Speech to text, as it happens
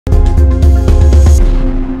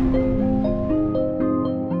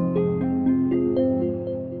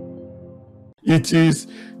It is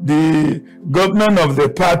the government of the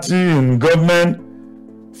party in government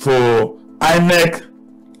for INEC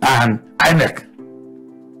and INEC.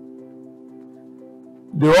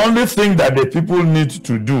 The only thing that the people need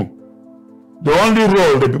to do, the only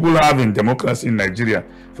role the people have in democracy in Nigeria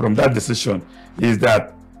from that decision is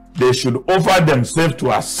that they should offer themselves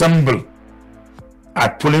to assemble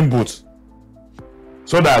at polling booths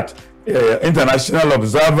so that international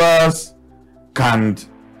observers can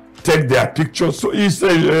take their pictures. So it's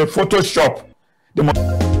a Photoshop.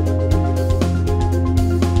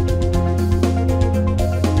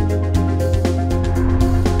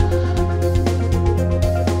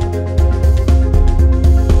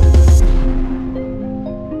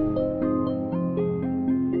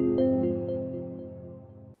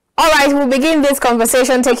 Alright, we'll begin this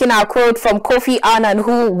conversation taking our quote from Kofi Annan,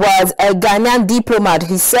 who was a Ghanaian diplomat.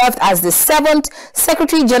 He served as the 7th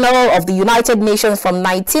Secretary General of the United Nations from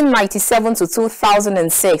 1997 to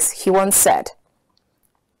 2006. He once said,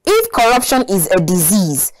 "If corruption is a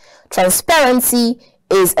disease, transparency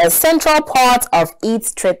is a central part of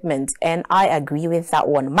its treatment." And I agree with that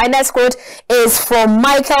one. My next quote is from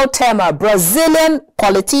Michael Temer, Brazilian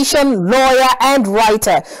politician, lawyer, and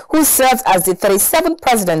writer who served as the 37th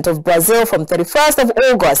president of Brazil from 31st of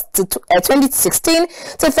August to 2016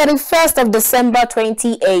 to 31st of December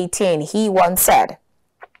 2018. He once said,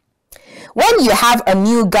 "When you have a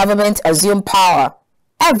new government assume power,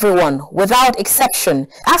 everyone, without exception,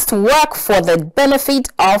 has to work for the benefit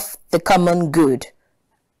of the common good."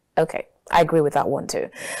 Okay, I agree with that one too.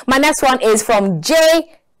 My next one is from J.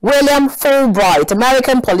 William Fulbright,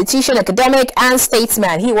 American politician, academic, and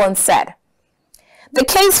statesman. He once said, "The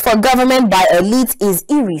case for government by elites is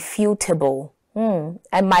irrefutable."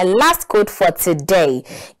 And my last quote for today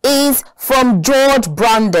is from George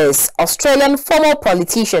Brandes, Australian former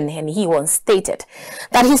politician, and he once stated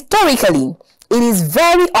that historically, it is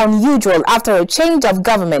very unusual after a change of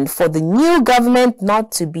government for the new government not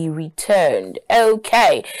to be returned.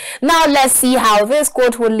 Okay, now let's see how this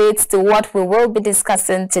quote relates to what we will be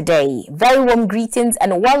discussing today. Very warm greetings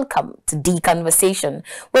and welcome to The Conversation.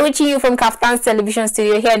 We're reaching you from KAFTAN Television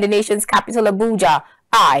Studio here in the nation's capital, Abuja.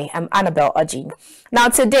 I am Annabel Orji. Now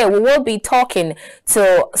today we will be talking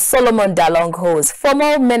to Solomon Dalung, who is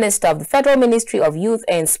former minister of the Federal Ministry of Youth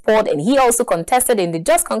and Sport, and he also contested in the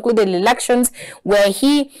just concluded elections where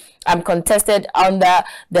he contested under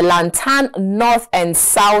the Lantan North and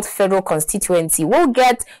South Federal Constituency. We'll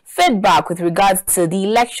get feedback with regards to the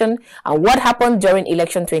election and what happened during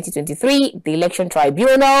election 2023, the election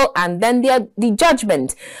tribunal, and then the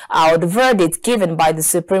judgment or the verdict given by the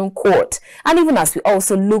Supreme Court. And even as we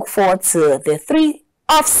also look forward to the 3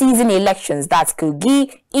 off-season elections, that's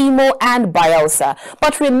Kogi, Imo, and Bayelsa.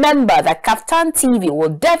 But remember that KAFTAN TV will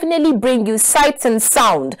definitely bring you sights and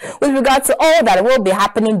sound with regard to all that will be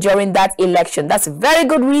happening during that election. That's a very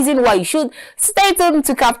good reason why you should stay tuned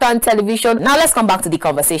to KAFTAN Television. Now let's come back to the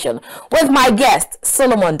conversation with my guest,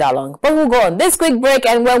 Solomon Dalung. But we'll go on this quick break,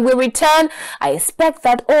 and when we return, I expect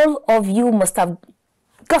that all of you must have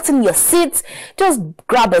gotten your seats. Just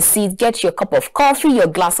grab a seat, get your cup of coffee, your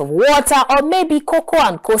glass of water, or maybe cocoa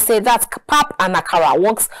and kose. That's pap and akara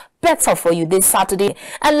works better for you this Saturday.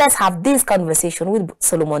 And let's have this conversation with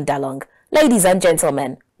Solomon Dalung. Ladies and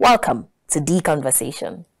gentlemen, welcome to The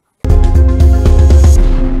Conversation.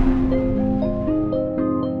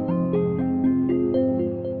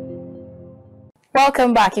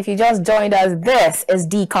 Welcome back. If you just joined us, this is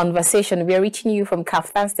The Conversation. We are reaching you from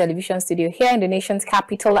KAFTAN's television studio here in the nation's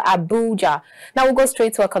capital, Abuja. Now we'll go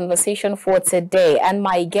straight to a conversation for today. And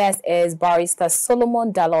my guest is Barrister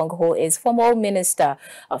Solomon Dalung, who is former minister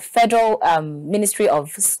of Federal Ministry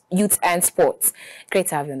of Youth and Sports. Great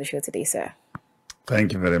to have you on the show today, sir.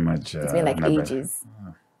 Thank you very much. It's been like ages.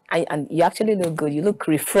 And you actually look good. You look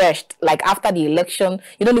refreshed. Like after the election,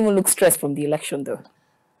 you don't even look stressed from the election, though.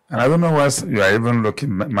 And I don't know why you are even looking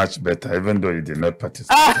much better, even though you did not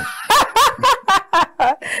participate.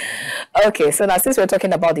 Okay, so now since we're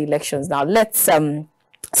talking about the elections, now let's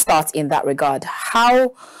start in that regard.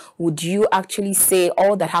 How would you actually say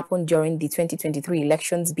all that happened during the 2023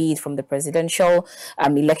 elections, be it from the presidential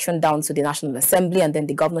election down to the National Assembly and then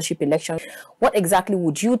the governorship election? What exactly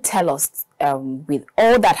would you tell us with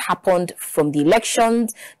all that happened from the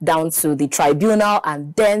elections down to the tribunal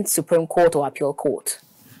and then Supreme Court or Appeal Court?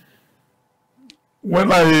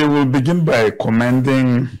 Well, I will begin by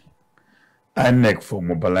commending INEC for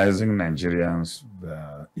mobilizing Nigerians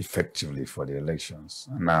effectively for the elections.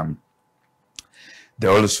 And they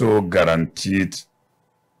also guaranteed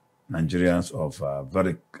Nigerians of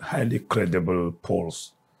very highly credible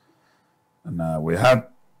polls. And we had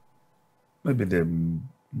maybe the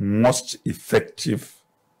most effective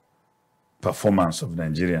performance of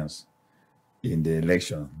Nigerians in the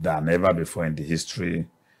election than ever before in the history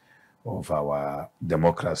of our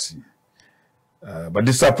democracy. But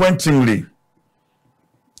disappointingly,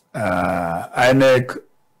 INEC,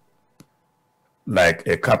 like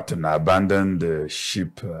a captain, abandoned the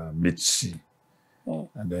ship mid-sea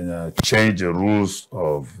and then changed the rules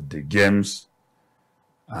of the games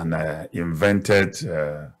and invented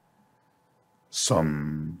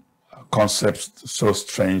some concepts so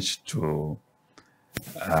strange to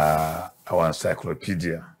our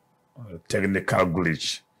encyclopedia, technical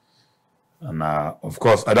glitch. And of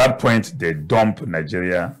course, at that point, they dump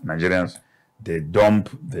Nigerians, they dump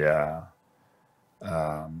their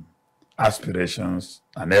aspirations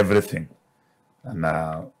and everything.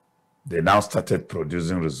 And they now started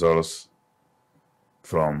producing results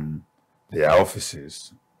from their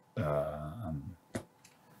offices. And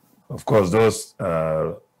of course, those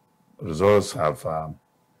results have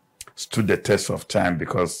stood the test of time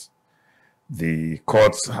because the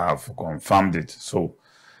courts have confirmed it. So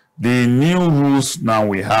the new rules now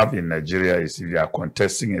we have in Nigeria is if you are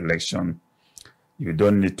contesting election, you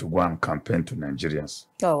don't need to go and campaign to Nigerians.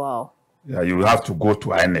 Oh, wow. Yeah, you have to go to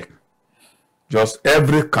INEC. Just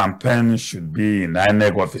every campaign should be in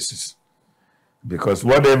INEC offices. Because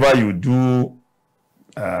whatever you do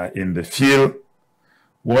in the field,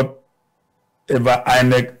 whatever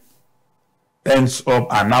INEC ends up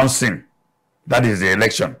announcing, that is the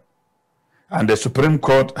election. And the Supreme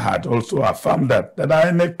Court had also affirmed that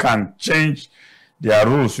INEC can change their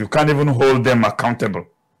rules. You can't even hold them accountable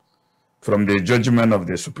from the judgment of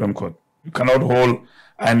the Supreme Court. You cannot hold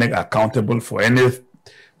INEC accountable for any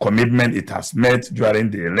commitment it has made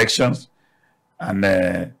during the elections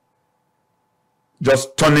and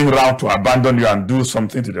just turning around to abandon you and do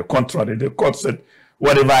something to the contrary. The court said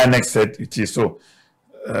whatever INEC said it is. So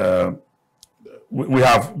we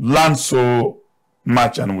have learned so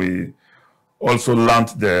much, and we also learned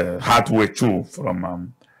the hard way too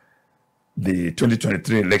from the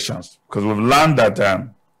 2023 elections, because we've learned that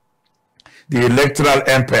the electoral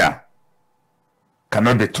empire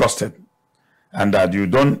cannot be trusted, and that you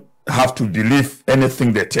don't have to believe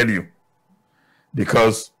anything they tell you,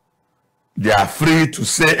 because they are free to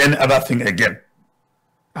say any other thing again,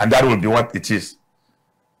 and that will be what it is.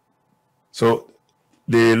 So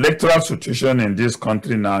the electoral situation in this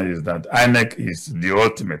country now is that INEC is the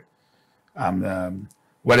ultimate.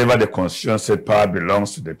 Whatever the constitution said, power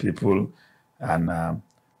belongs to the people, and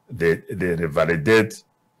they revalidate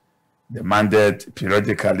the mandate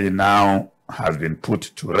periodically now has been put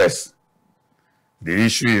to rest. The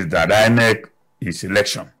issue is that INEC is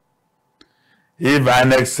election. If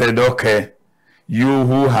INEC said, okay, you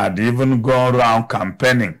who had even gone around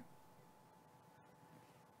campaigning,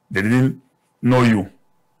 they didn't know you,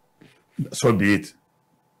 so be it.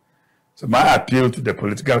 So my appeal to the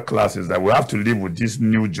political class is that we have to live with this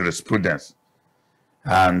new jurisprudence,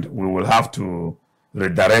 and we will have to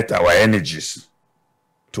redirect our energies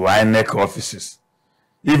to INEC offices.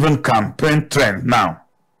 Even campaign trend now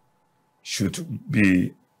should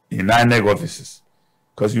be in INEC offices,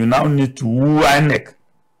 because you now need to woo INEC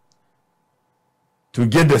to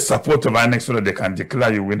get the support of INEC so that they can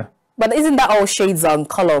declare you winner. But isn't that all shades and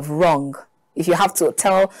color of wrong? If you have to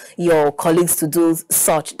tell your colleagues to do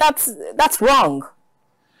such, that's wrong.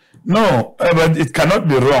 No, but it cannot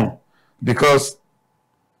be wrong, because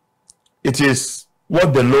it is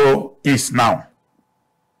what the law is now.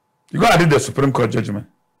 You got to read the Supreme Court judgment.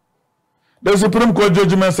 The Supreme Court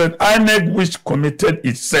judgment said INEC, which committed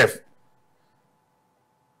itself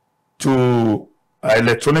to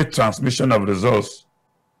electronic transmission of results,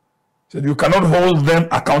 said you cannot hold them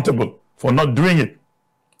accountable for not doing it.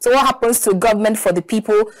 So what happens to government for the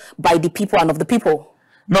people, by the people, and of the people?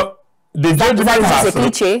 No, the judgment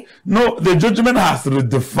has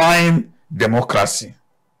redefined democracy.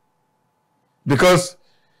 Because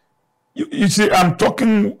you see, I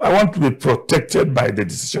want to be protected by the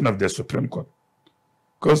decision of the Supreme Court,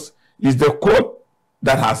 because it's the court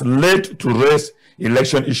that has led to raise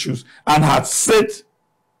election issues and has set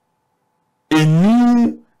a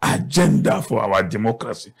new agenda for our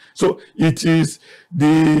democracy. So it is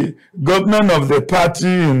the government of the party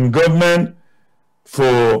in government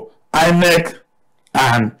for INEC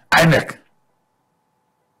and INEC.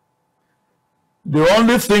 The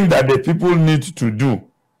only thing that the people need to do,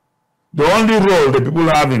 the only role the people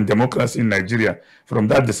have in democracy in Nigeria from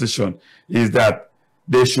that decision, is that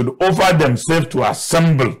they should offer themselves to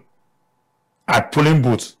assemble at polling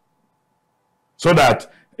booths so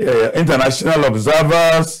that international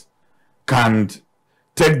observers can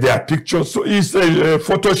take their pictures. So it's a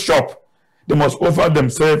Photoshop. they must offer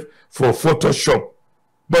themselves for Photoshop.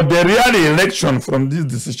 But the real election from this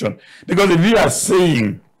decision, because if you are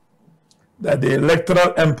saying that the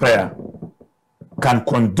electoral empire can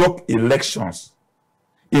conduct elections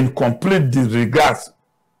in complete disregard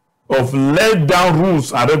of laid down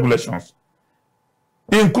rules and regulations,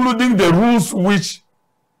 including the rules which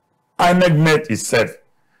INEC made itself,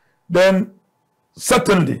 then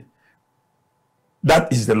certainly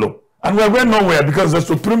that is the law. And we're going nowhere because the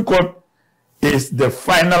Supreme Court is the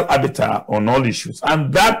final arbiter on all issues.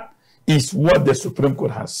 And that is what the Supreme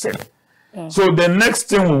Court has said. Yeah. So the next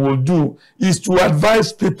thing we will do is to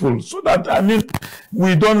advise people so that, I mean,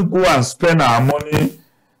 we don't go and spend our money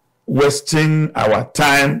wasting our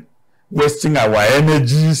time, wasting our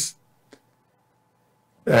energies,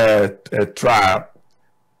 traversing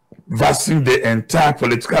the entire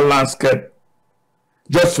political landscape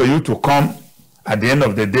just for you to come at the end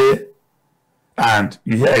of the day and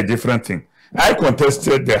you hear a different thing. I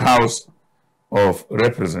contested the House of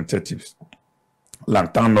Representatives,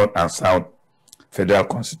 Langtang North and South Federal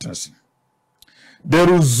Constituency. The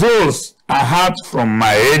results I had from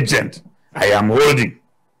my agent I am holding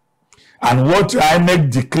and what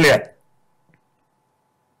INEC declared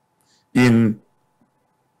in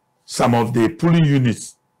some of the polling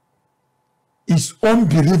units is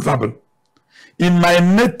unbelievable. In my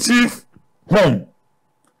native home,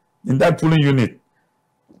 in that polling unit,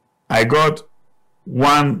 I got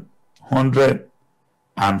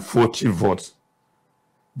 140 votes.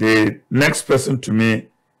 The next person to me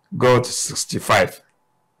got 65.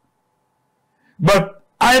 But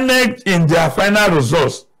INEC, in their final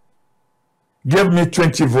results, gave me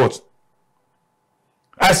 20 votes.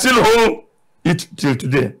 I still hold it till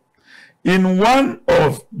today. In one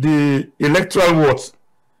of the electoral wards,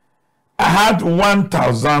 I had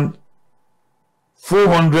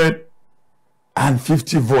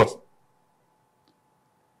 1,450 votes.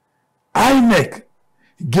 INEC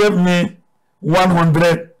gave me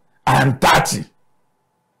 130.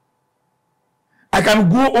 I can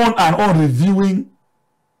go on and on reviewing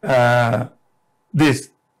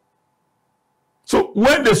this. So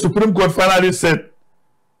when the Supreme Court finally said,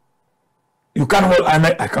 you can't hold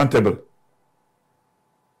INEC accountable,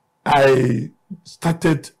 I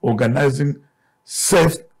started organizing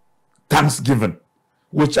self-thanksgiving,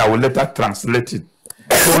 which I will later translate it,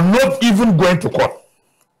 for not even going to court.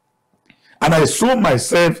 And I saw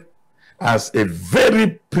myself as a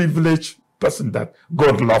very privileged person that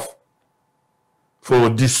God loved for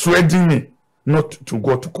dissuading me not to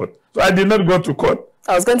go to court. So I did not go to court.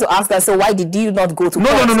 I was going to ask that, so why did you not go to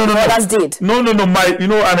court? No. Others did. No.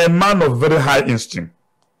 I'm a man of very high instinct,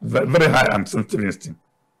 very high and sensitive instinct.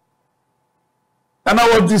 And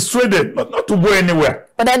I was dissuaded not to go anywhere.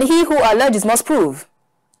 But then he who alleges must prove.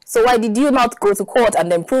 So why did you not go to court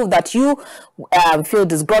and then prove that you feel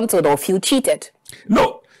disgruntled or feel cheated?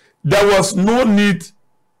 No, there was no need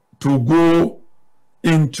to go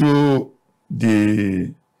into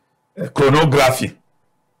the chronography,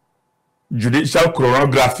 judicial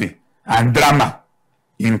chronography and drama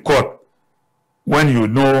in court when you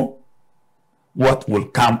know what will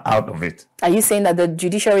come out of it. Are you saying that the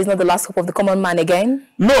judiciary is not the last hope of the common man again?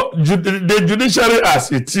 No, the judiciary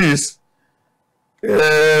as it is,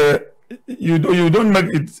 you don't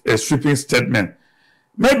make it a sweeping statement.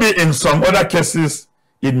 Maybe in some other cases,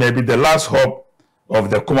 it may be the last hope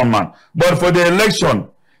of the common man. But for the election,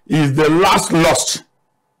 it is the last loss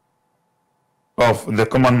of the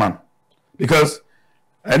common man. Because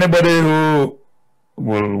anybody who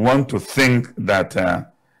will want to think that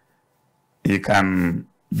he can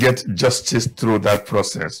get justice through that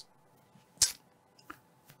process,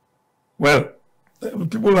 well,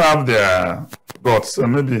 people have their thoughts, so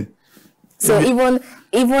maybe. So even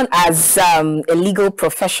as a legal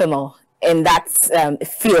professional in that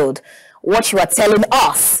field, what you are telling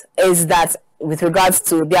us is that with regards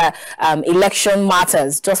to their election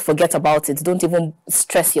matters, just forget about it. Don't even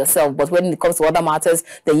stress yourself. But when it comes to other matters,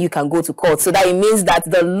 then you can go to court. So that it means that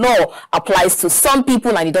the law applies to some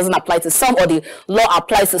people and it doesn't apply to some, or the law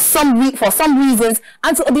applies to some for some reasons,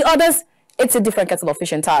 and to the others, it's a different kettle of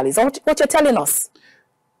fish entirely. So what you're telling us?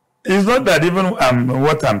 It's not that even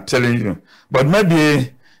what I'm telling you, but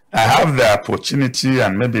maybe I have the opportunity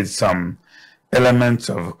and maybe some elements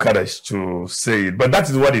of courage to say it. But that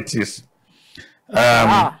is what it is.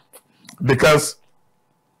 Because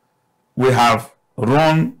we have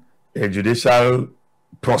run a judicial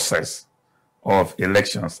process of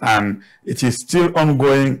elections and it is still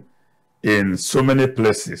ongoing in so many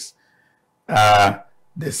places. The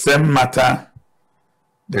same matter,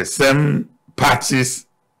 the same parties,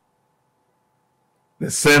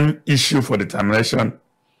 the same issue for determination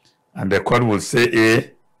and the court will say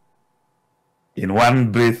A in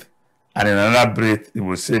one breath, and in another breath, it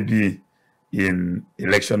will say B in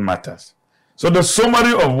election matters. So the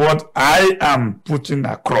summary of what I am putting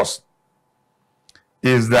across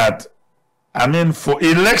is that, I mean, for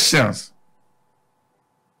elections,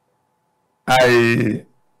 I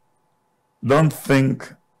don't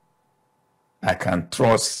think I can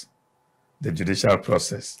trust the judicial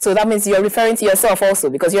process. So that means you're referring to yourself also,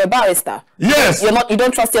 because you're a barrister. Yes. You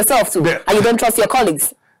don't trust yourself too, and you don't trust your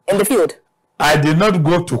colleagues in the field. I did not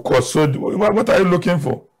go to court, so what are you looking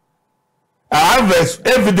for? I have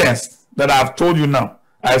evidence that I have told you now.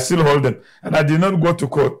 I still hold them, and I did not go to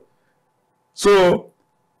court. So,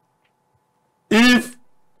 if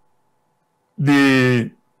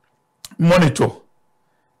the monitor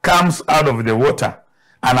comes out of the water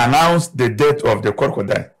and announces the death of the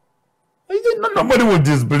crocodile, nobody will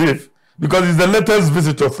disbelieve, because it's the latest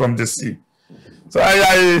visitor from the sea. So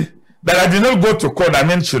that I did not go to court, I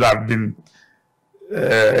mean, should have been,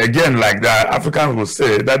 again, like the Africans will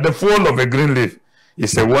say, that the fall of a green leaf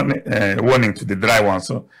is a warning to the dry one.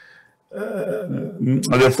 So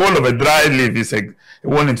the fall of a dry leaf is a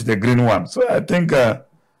warning to the green one. So I think...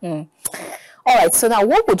 All right, so now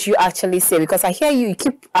what would you actually say? Because I hear you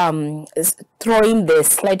keep throwing the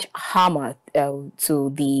sledgehammer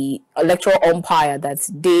to the electoral umpire that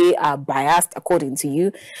they are biased according to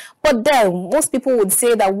you. But then most people would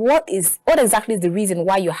say that what exactly is the reason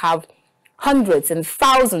why you have hundreds and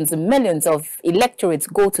thousands and millions of electorates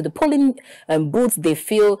go to the polling booths? They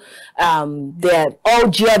feel they're all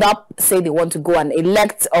geared up, say they want to go and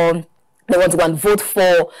elect, or they want to go and vote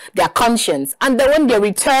for their conscience. And then when they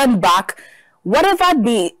return back, whatever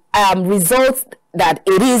the results that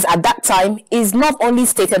it is at that time is not only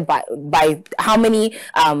stated by how many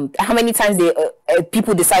times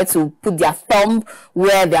people decide to put their thumb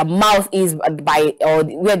where their mouth is by, or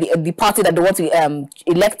where the party that they want to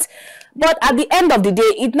elect, but at the end of the day,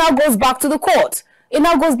 it now goes back to the court. It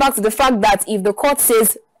now goes back to the fact that if the court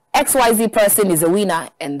says XYZ person is a winner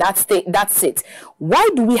and that's it, why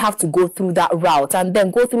do we have to go through that route and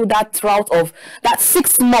then go through that route of that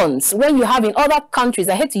 6 months when you have in other countries?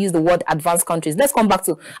 I hate to use the word advanced countries. Let's come back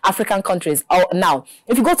to African countries. Now,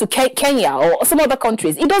 if you go to Kenya or some other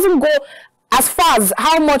countries, it doesn't go as far as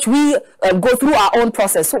how much we go through our own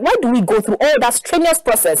process. So why do we go through all that strenuous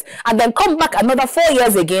process and then come back another 4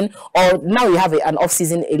 years again, or now we have an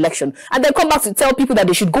off-season election, and then come back to tell people that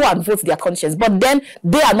they should go and vote their conscience, but then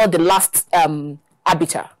they are not the last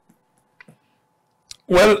arbiter?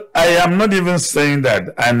 Well, I am not even saying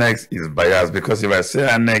that INEC is biased, because if I say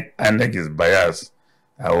INEC is biased,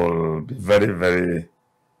 I will be very, very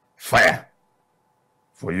fire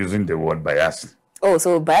for using the word bias. Oh,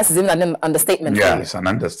 so bias is an understatement? Yeah, it's an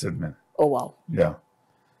understatement. Oh, wow. Yeah.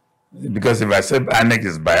 Because if I say INEC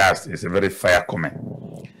is biased, it's a very fire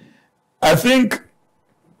comment. I think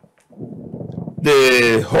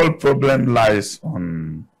the whole problem lies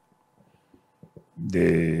on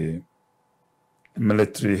the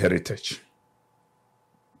military heritage.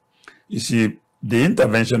 You see, the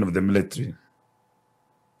intervention of the military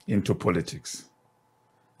into politics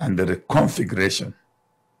and the reconfiguration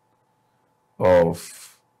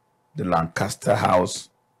of the Lancaster House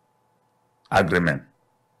Agreement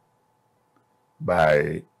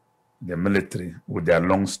by the military with their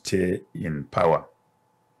long stay in power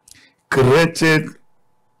created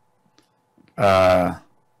a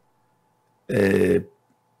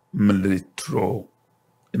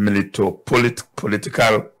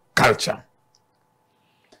political culture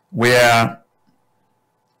where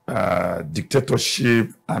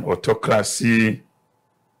dictatorship and autocracy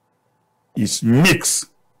is mixed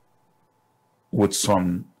with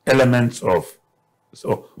some elements of,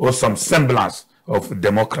 or some semblance of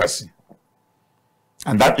democracy.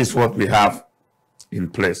 And that is what we have in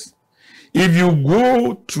place. If you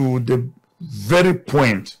go to the very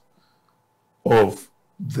point of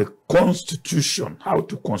the constitution, how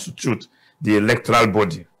to constitute the electoral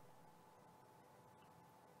body,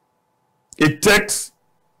 it takes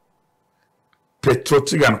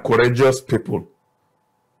patriotic and courageous people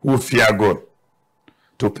who fear God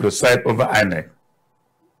to preside over INEC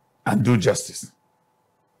and do justice.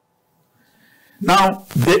 Now,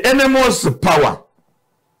 the enormous power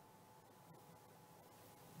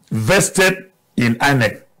vested in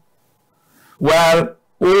INEC, while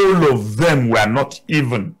all of them were not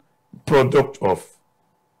even product of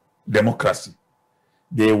democracy,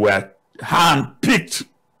 they were hand-picked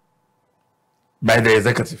by the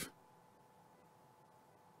executive.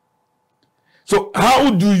 So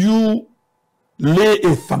how do you lay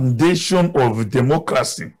a foundation of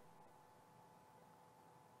democracy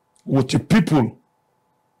with people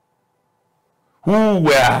who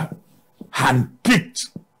were handpicked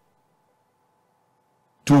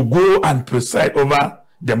to go and preside over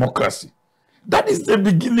democracy. That is the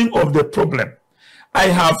beginning of the problem. I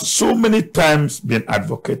have so many times been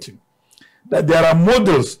advocating that there are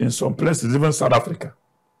models in some places, even South Africa.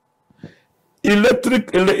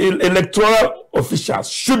 Electoral officials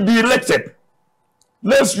should be elected.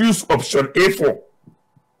 Let's use option A4.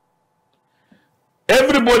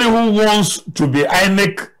 Everybody who wants to be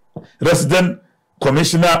INEC resident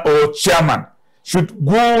commissioner or chairman should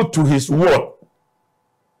go to his ward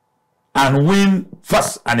and win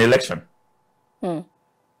first an election.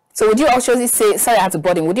 So would you actually say, sorry I had to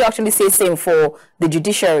butt in, would you actually say same for the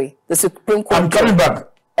judiciary, the Supreme Court? I'm coming back.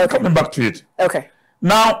 I'm coming back to it. Okay.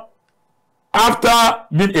 Now, after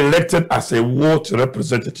being elected as a ward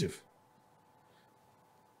representative,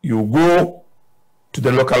 you go to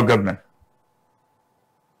the local government.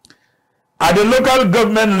 At the local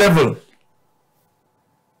government level,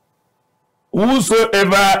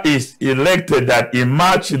 whosoever is elected that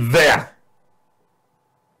emerge there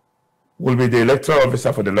will be the electoral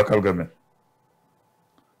officer for the local government.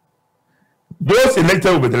 Those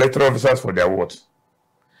elected will be the electoral officers for their wards.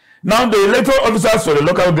 Now, the electoral officers for the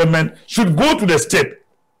local government should go to the state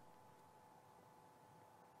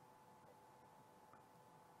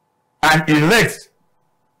and elect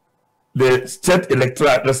the state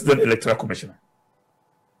resident electoral commissioner.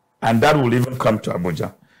 And that will even come to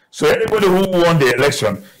Abuja. So anybody who won the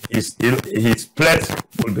election, his place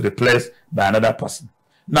will be replaced by another person.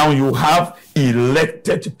 Now you have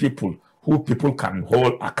elected people who people can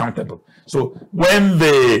hold accountable. So when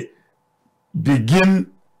they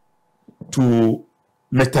begin to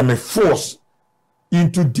metamorphose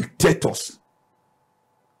into dictators,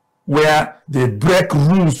 where they break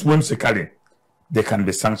rules whimsically, they can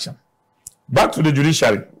be sanctioned. Back to the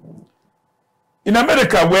judiciary. In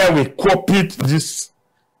America, where we copied this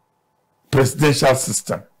presidential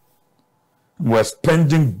system, we're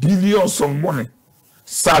spending billions of money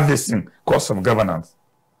servicing cost of governance.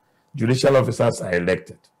 Judicial officers are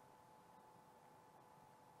elected.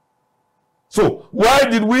 So why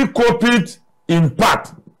did we copy it in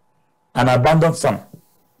part and abandon some?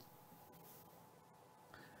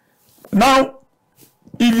 Now,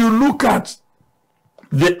 if you look at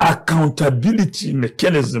the accountability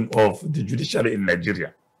mechanism of the judiciary in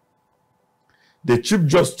Nigeria, the Chief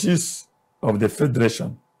Justice of the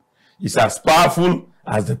Federation is as powerful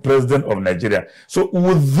as the President of Nigeria. So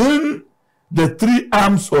within the three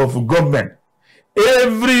arms of government,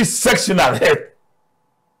 every sectional head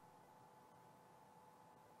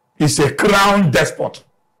is a crown despot.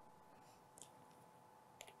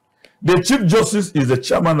 The Chief Justice is the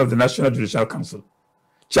chairman of the National Judicial Council,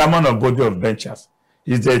 chairman of Body of Benchers.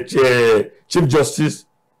 He's the Chief Justice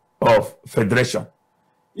of Federation.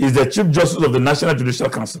 He's the Chief Justice of the National Judicial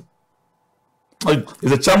Council. He's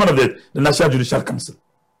the chairman of the National Judicial Council.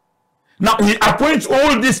 Now, he appoints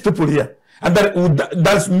all these people here, and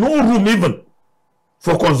there's no room even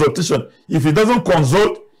for consultation. If he doesn't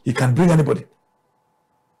consult, he can bring anybody.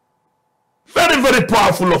 Very, very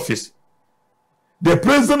powerful office. The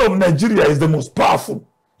President of Nigeria is the most powerful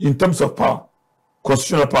in terms of power,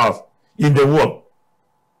 constitutional powers in the world.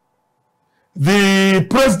 The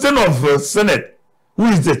President of the Senate, who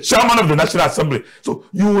is the chairman of the National Assembly. So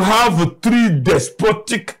you have three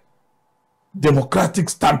despotic democratic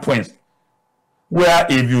standpoints where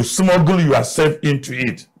if you smuggle yourself into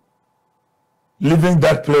it, leaving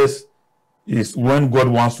that place is when God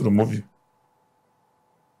wants to remove you.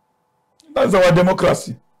 That's our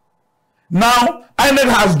democracy. Now, INEC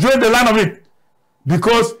has joined the line of it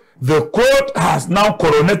because the court has now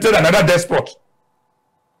coronated another despot.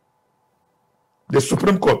 The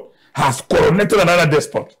Supreme Court has coronated another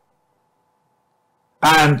despot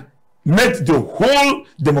and made the whole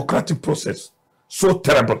democratic process so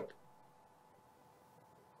terrible.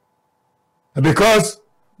 Because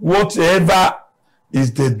whatever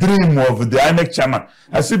is the dream of the INEC chairman,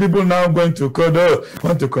 I see people now going to court,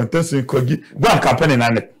 want to contest in Kogi. Go and campaign in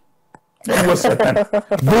INEC. Don't waste your time.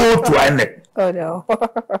 Go to INEC. Oh no.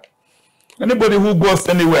 Anybody who goes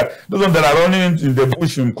anywhere, those ones that are running in the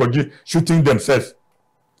bush in Kogi, shooting themselves,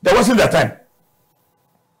 there wasn't that time.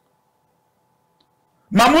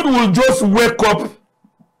 Mahmoud will just wake up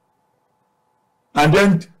and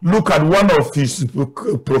then look at one of his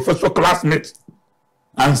professor classmates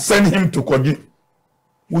and send him to Kogi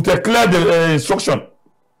with a clear instruction.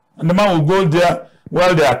 And the man will go there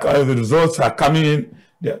while the results are coming in.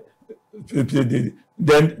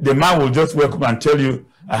 Then the man will just wake up and tell you,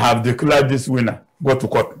 I have declared this winner. Go to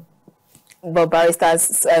court. But Barrister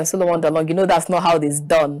Solomon Dalung, you know that's not how it's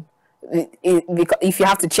done. if you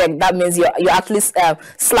have to check, that means you're actually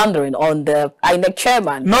slandering on the INEC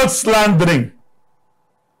chairman. Not slandering.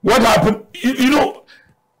 What happened? You know,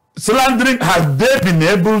 slandering, has they been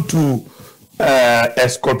able to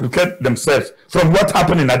exculpate themselves from what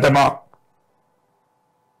happened in Adamawa?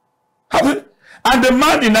 And the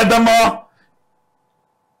man in Adamawa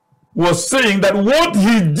was saying that what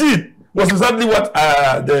he did was exactly what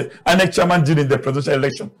the INEC chairman did in the presidential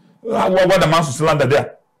election. What amounts to slander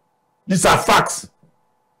there? These are facts.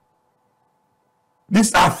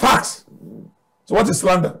 These are facts. So what is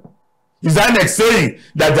slander? Is INEC saying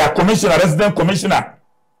that their commissioner, resident commissioner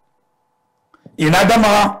in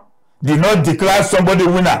Adamawa did not declare somebody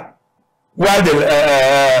winner, while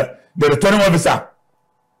the returning officer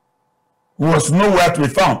was nowhere to be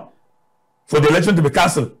found for the election to be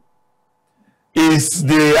cancelled? Is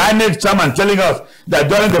the INEC chairman telling us that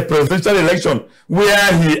during the presidential election,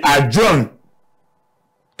 where he adjourned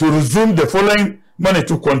to resume the following money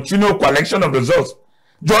to continue collection of results,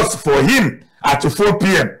 just for him at 4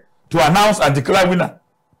 p.m. to announce and declare winner?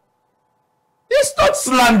 It's not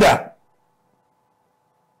slander.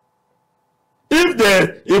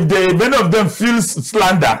 If many of them feel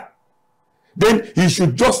slander, then he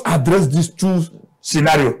should just address these two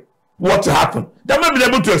scenarios. What happened? They have not been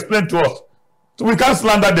able to explain to us. So we can't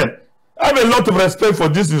slander them. I have a lot of respect for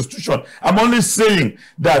this institution. I'm only saying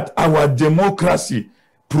that our democracy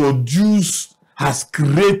has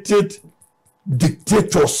created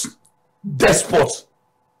dictators, despots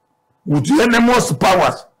with enormous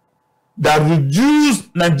powers that reduce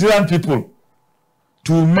Nigerian people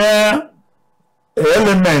to mere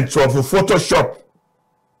elements of Photoshop.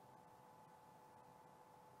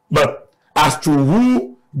 But as to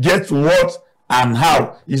who gets what and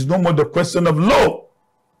how is no more the question of law.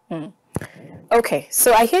 Okay,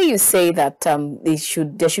 so I hear you say that there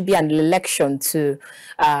should be an election to,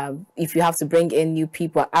 if you have to bring in new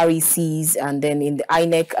people, RECs, and then in the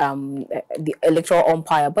INEC, the electoral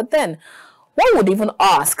umpire. But then one would even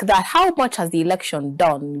ask that how much has the election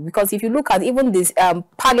done? Because if you look at even this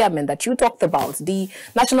parliament that you talked about, the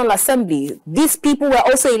National Assembly, these people were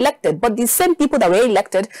also elected, but the same people that were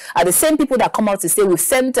elected are the same people that come out to say we've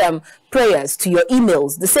sent prayers to your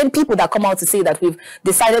emails, the same people that come out to say that we've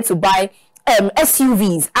decided to buy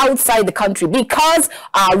SUVs outside the country because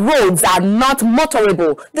our roads are not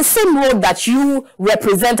motorable. The same road that you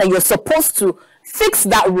represent and you're supposed to fix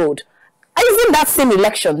that road. Isn't that same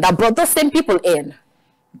election that brought those same people in?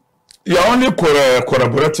 You're only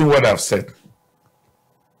corroborating what I've said.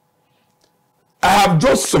 I have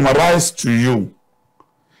just summarized to you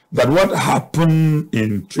that what happened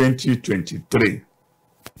in 2023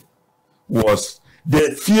 was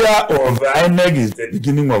the fear of INEC is the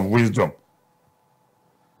beginning of wisdom.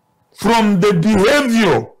 From the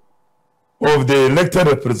behavior of the elected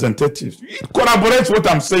representatives, it corroborates what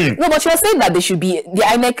I'm saying. No, but you're saying that they should be, the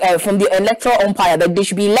INEC from the electoral umpire, that they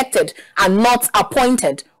should be elected and not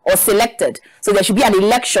appointed or selected. So there should be an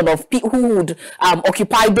election of people who would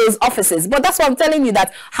occupy those offices. But that's what I'm telling you,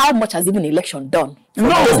 that how much has even election done? No,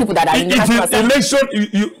 those people that are in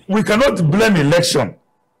election, we cannot blame election.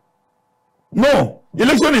 No,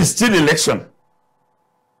 election is still election.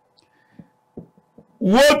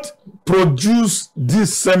 What produced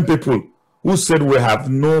these same people who said we have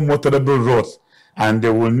no motorable roads and they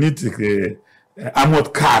will need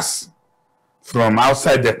armored cars from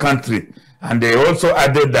outside the country, and they also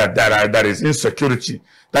added that there is insecurity,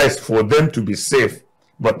 that is for them to be safe,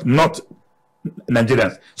 but not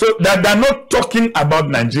Nigerians. So that they're not talking about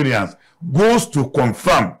Nigerians goes to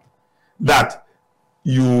confirm that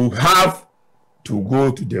you have to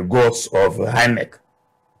go to the gods of INEC.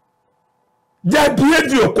 Their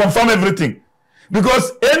behavior confirm everything,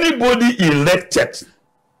 because anybody elected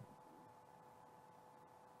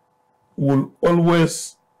will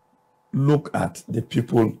always look at the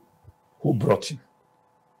people who brought him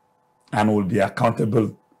and will be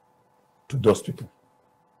accountable to those people.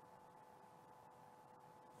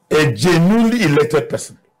 A genuinely elected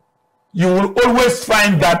person, you will always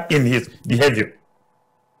find that in his behavior.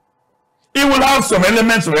 He will have some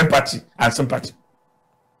elements of empathy and sympathy.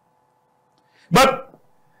 But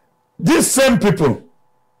these same people,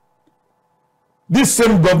 this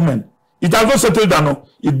same government, it has not settled down.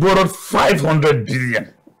 It borrowed 500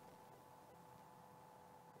 billion.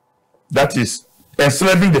 That is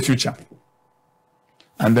enslaving the future.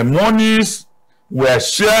 And the monies were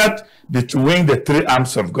shared between the three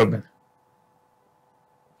arms of government.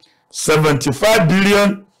 75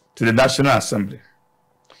 billion to the National Assembly,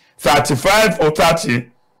 35 or 30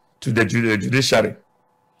 to the judiciary.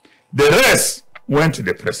 The rest went to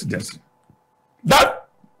the presidency. That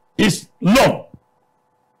is law.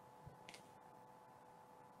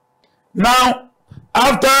 Now,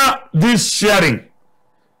 after this sharing,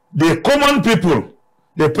 the common people,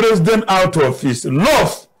 the president, out of his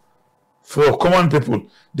love for common people,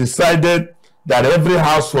 decided that every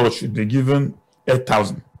household should be given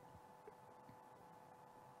 8,000.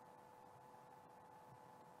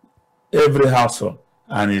 Every household.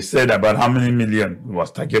 And he said about how many million he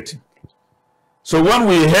was targeting. So when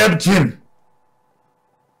we helped him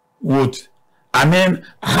with,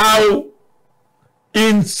 how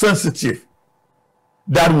insensitive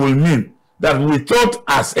that will mean, that we thought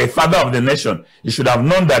as a father of the nation, he should have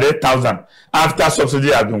known that 8,000 after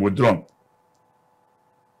subsidy had been withdrawn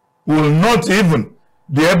will not even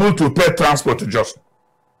be able to pay transport to Jos.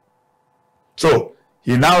 So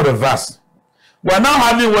he now reversed. We are now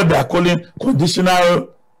having what they are calling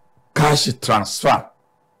conditional cash transfer.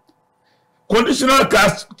 Conditional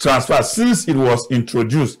cash transfer, since it was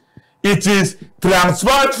introduced, it is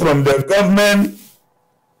transferred from the government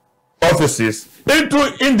offices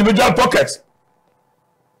into individual pockets.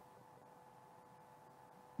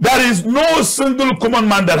 There is no single common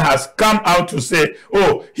man that has come out to say,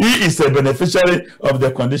 oh, he is a beneficiary of the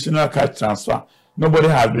conditional cash transfer. Nobody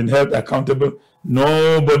has been held accountable.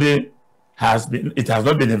 Nobody has been, it has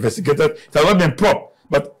not been investigated. It has not been probed.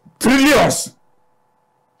 But trillions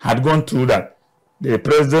had gone through that. The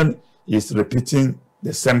president is repeating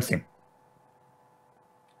the same thing.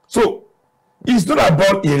 So, it's not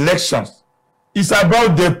about elections. It's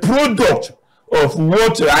about the product of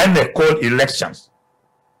what INEC called elections.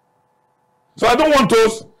 So I don't want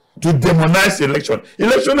us to demonize election.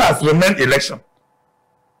 Election has remained election.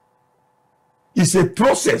 It's a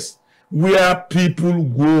process where people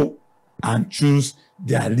go and choose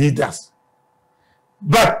their leaders.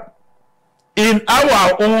 But in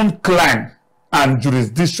our own clan and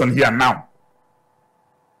jurisdiction here now,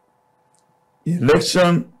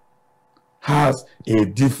 election has a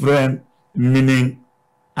different meaning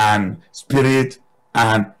and spirit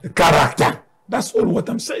and character. That's all what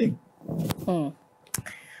I'm saying. All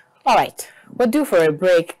right, we'll do for a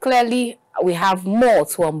break. Clearly, we have more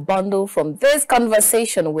to unbundle from this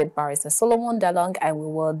conversation with Barrister Solomon Dalung, and we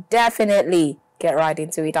will definitely get right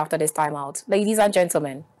into it after this time out. Ladies and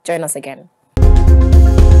gentlemen, join us again.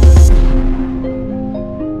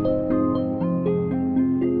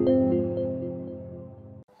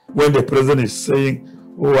 When the president is saying,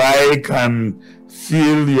 oh, I can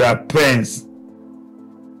feel your pains,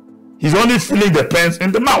 he's only feeling the pains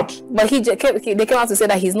in the mouth. But they came out to say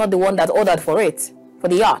that he's not the one that ordered for it, for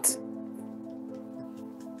the yacht.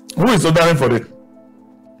 Who is ordering for it?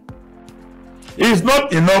 It's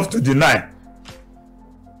not enough to deny.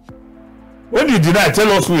 When you deny,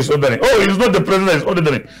 tell us who is ordering. Oh, it's not the president that is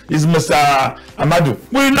ordering. It's Mr. Amadu.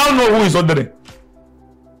 We now know who is ordering.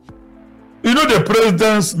 You know the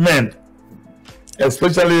president's men,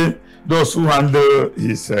 especially those who handle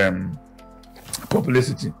his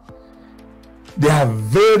publicity, they are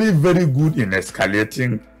very, very good in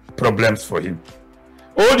escalating problems for him.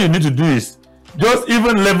 All you need to do is just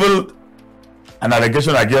even level an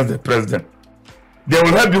allegation against the president. They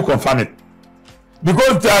will help you confirm it.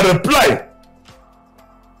 Because their reply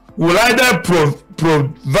will either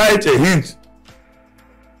provide a hint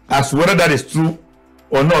as to whether that is true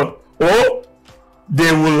or not, or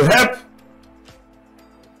they will help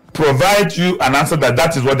provide you an answer that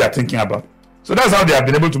that is what they are thinking about. So that's how they have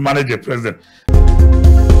been able to manage a president.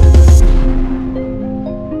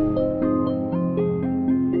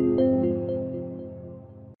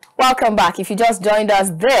 Welcome back. If you just joined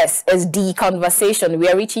us, this is The Conversation. We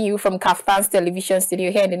are reaching you from KAFTAN's television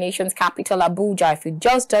studio here in the nation's capital, Abuja. If you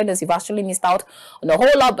just joined us, you've actually missed out on a whole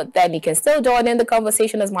lot, but then you can still join in the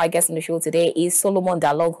conversation. As my guest on the show today is Solomon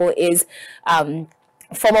Dalung, who is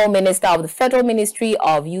former minister of the Federal Ministry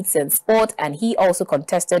of Youth and Sport, and he also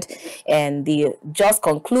contested in the just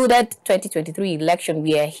concluded 2023 election,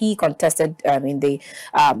 where he contested in the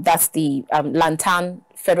that's the Lantan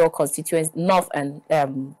Federal Constituency, North and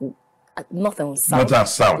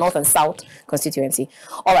South constituency.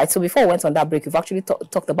 All right, so before we went on that break, we've actually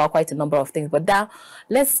talked about quite a number of things, but now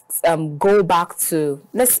let's go back to,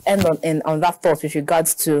 let's end on that thought with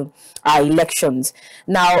regards to our elections.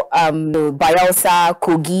 Now, Bayelsa,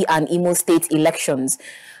 Kogi, and Imo State elections.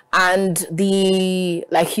 And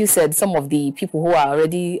like you said, some of the people who are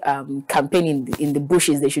already campaigning in the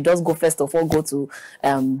bushes, they should just go first of all, go to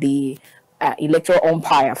the electoral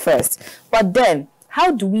umpire first. But then, how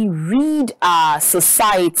do we rid our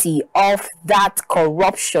society of that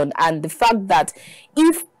corruption and the fact that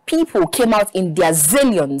if people came out in their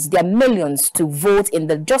zillions, their millions to vote in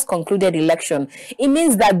the just concluded election, it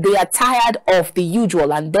means that they are tired of the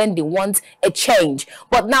usual and then they want a change.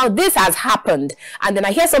 But now this has happened, and then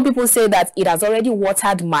I hear some people say that it has already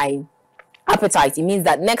watered my appetite. It means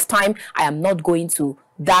that next time I am not going to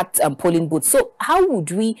that polling booth. So how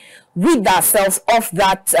would we rid ourselves of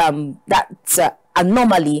that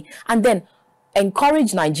anomaly, and then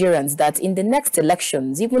encourage Nigerians that in the next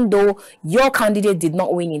elections, even though your candidate did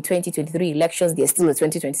not win in 2023 elections, there's still a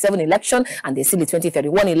 2027 election and there's still a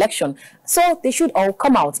 2031 election. So they should all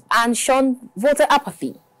come out and shun voter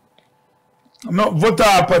apathy. No, voter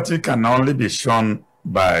apathy can only be shown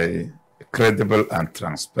by a credible and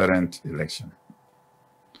transparent election.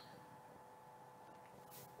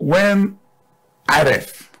 When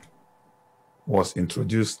RF was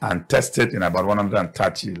introduced and tested in about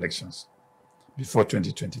 130 elections before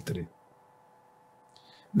 2023,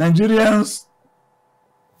 Nigerians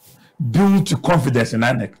built confidence in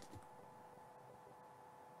INEC.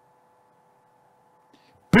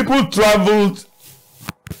 People traveled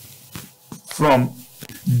from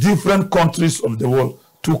different countries of the world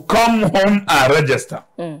to come home and register.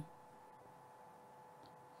 We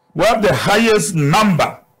have the highest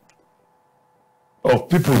number of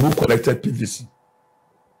people who collected PVC,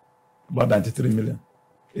 about 93 million.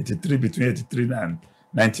 83, between 83 and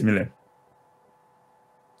 90 million.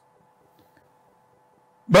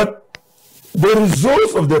 But the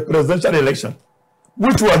results of the presidential election,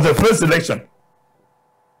 which was the first election,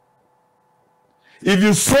 if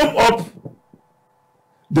you sum up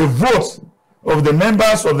the votes of the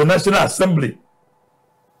members of the National Assembly,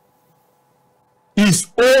 is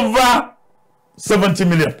over 70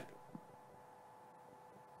 million.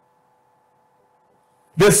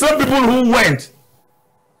 There's some people who went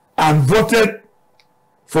and voted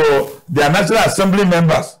for their National Assembly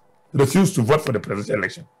members, refused to vote for the presidential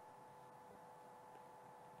election.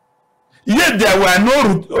 Yet there were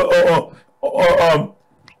no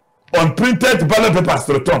unprinted ballot papers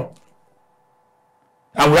to return.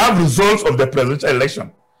 And we have results of the presidential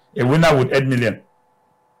election. A winner with 8 million.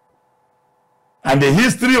 And the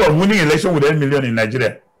history of winning election with 8 million in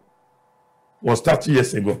Nigeria was 30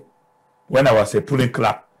 years ago, when I was a polling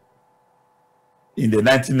clerk in the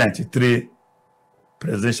 1993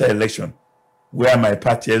 presidential election, where my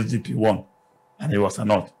party SDP won, and it was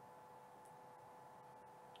annulled.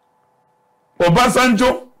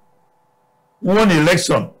 Obasanjo won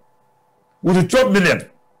election with 12 million.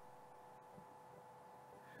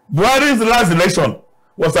 Buhari's last election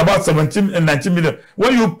was about 17 and 19 million.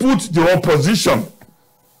 When you put the opposition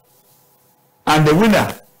and the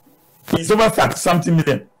winner, it's over 30-something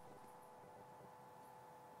million.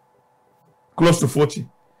 Close to 40.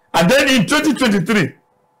 And then in 2023,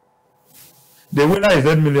 the winner is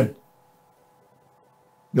 8 million.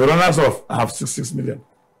 The runners-off have 6 million.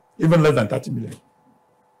 Even less than 30 million.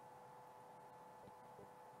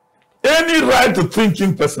 Any right to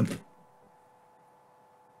thinking person,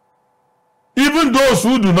 even those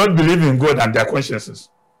who do not believe in God and their consciences,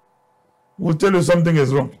 will tell you something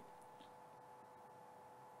is wrong.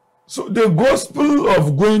 So the gospel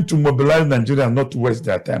of going to mobilize Nigerians not to waste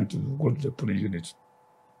their time to go to the polling unit,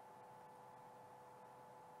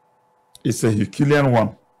 it's a Herculean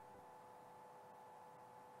one.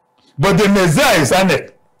 But the Messiah is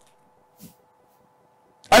INEC.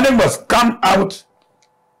 INEC must come out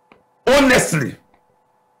honestly,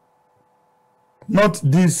 not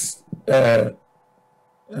this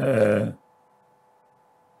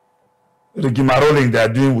rigmaroling they are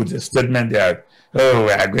doing with the statement they are, oh,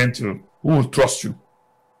 we are going to, who will trust you?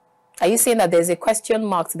 Are you saying that there's a question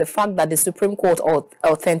mark to the fact that the Supreme Court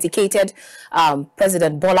authenticated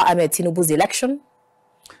President Bola Ahmed Tinubu's election?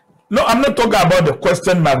 No, I'm not talking about the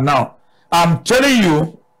question mark now. I'm telling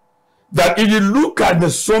you that if you look at the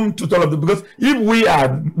sum total of the, because if we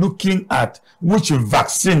are looking at which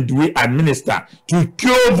vaccine do we administer to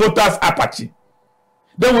cure voters' apathy,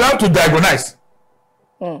 then we have to diagnose.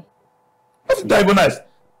 We have to diagnose.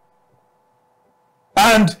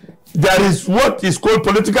 And there is what is called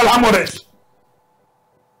political hemorrhage.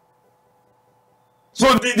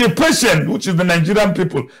 So the patient, which is the Nigerian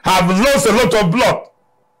people, have lost a lot of blood.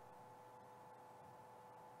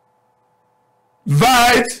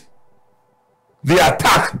 Via the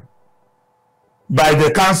attack by the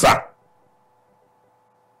cancer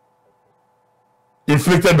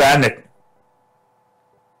inflicted by INEC.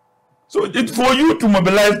 So it's for you to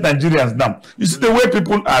mobilize Nigerians now. You see the way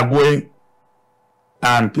people are going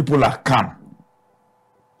and people are calm.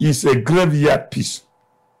 It's a graveyard piece.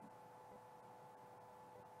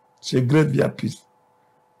 It's a graveyard piece.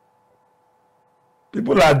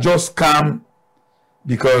 People are just calm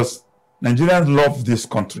because Nigerians love this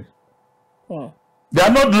country. Mm. They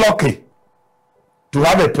are not lucky to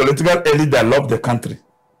have a political elite that love the country,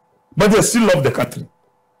 but they still love the country.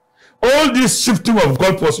 All this shifting of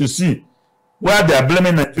goalposts you see, where they are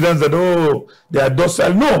blaming Nigerians that, oh, they are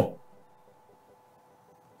docile. No.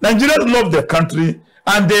 Nigerians love the country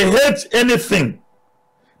and they hate anything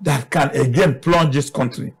that can again plunge this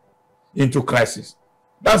country into crisis.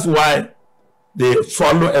 That's why they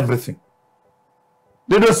swallow everything.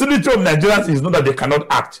 The docility of Nigerians is not that they cannot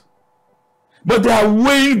act, but they are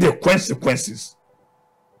weighing the consequences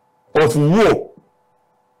of war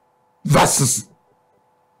versus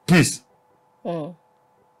peace. Mm.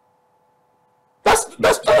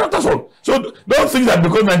 That's all. So don't think that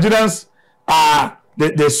because Nigerians are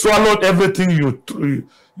they swallowed everything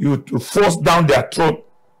you force down their throat,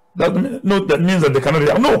 that means that they cannot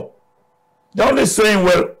react. No. They're only saying,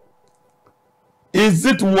 well, is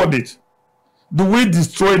it worth it? Do we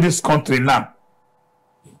destroy this country now?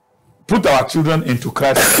 Put our children into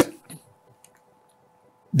crisis.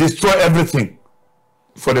 Destroy everything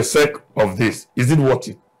for the sake of this. Is it worth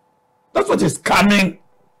it? That's what is calming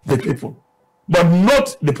the people, but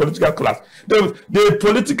not the political class. The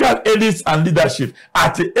political elites and leadership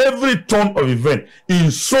at every turn of event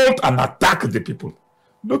insult and attack the people.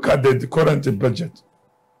 Look at the current budget.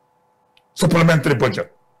 Supplementary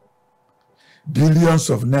budget. Billions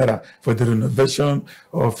of naira for the renovation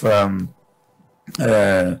of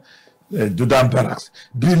Dudan Barracks.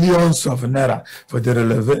 Billions of naira for the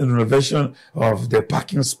renovation of the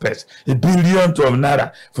parking space. A billion of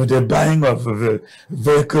naira for the buying of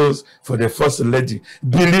vehicles for the First Lady.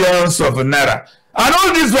 Billions of naira. And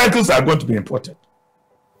all these vehicles are going to be imported.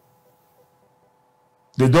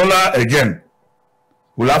 The dollar, again,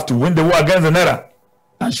 will have to win the war against the naira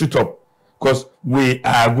and shoot up. Because we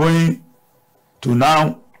are going to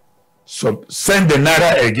now send the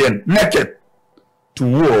naira again naked to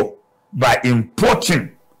war by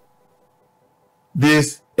importing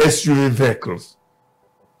these SUV vehicles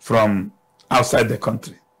from outside the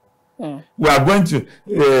country. Mm. We are going to,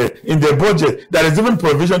 in the budget, there is even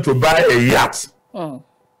provision to buy a yacht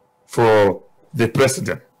for the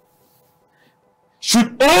president.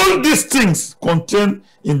 Should all these things contained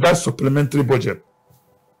in that supplementary budget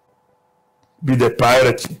be the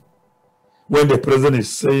priority when the president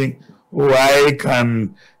is saying, oh, I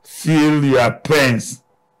can feel your pains?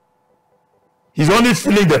 He's only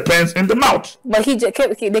feeling the pains in the mouth. But they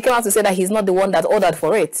came out to say that he's not the one that ordered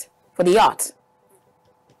for it, for the yacht.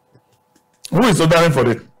 Who is ordering for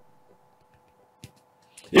it?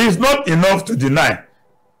 It is not enough to deny.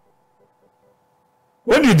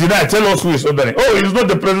 When you deny, tell us who is ordering. Oh, it's not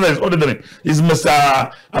the president that is ordering. It's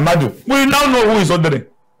Mr. Amadou. We now know who is ordering.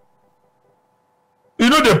 You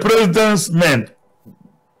know the president's men,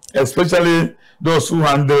 especially those who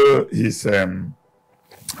handle his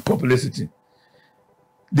publicity,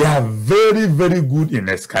 they are very, very good in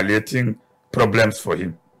escalating problems for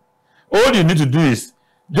him. All you need to do is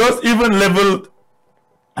just even level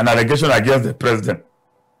an allegation against the president.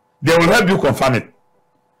 They will help you confirm it.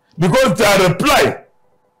 Because their reply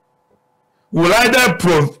will either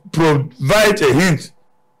provide a hint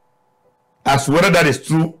as to whether that is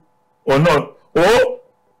true or not, or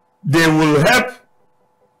they will help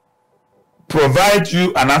provide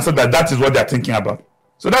you an answer that is what they are thinking about.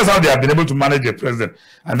 So that's how they have been able to manage the president.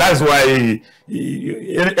 And that's why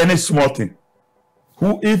any small thing,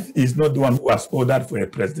 who if is not the one who has ordered for a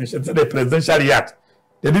presidential, they said a presidential yacht.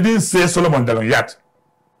 They didn't say Solomon Dalung yacht.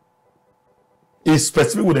 It's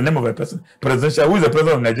specific with the name of a person. Presidential, who is the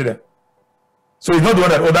president of Nigeria? So he's not the one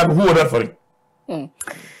that ordered, who ordered for it?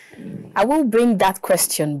 I will bring that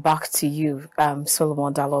question back to you,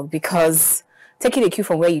 Solomon Dalung, because taking a cue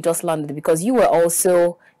from where you just landed, because you were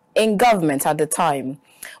also in government at the time.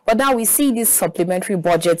 But now we see these supplementary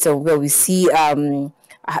budgets where we see the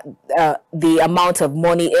amount of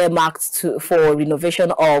money earmarked for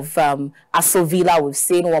renovation of Aso Villa. We've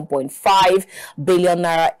seen 1.5 billion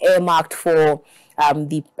naira earmarked for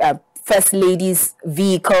the First Lady's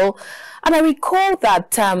vehicle. And I recall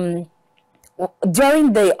that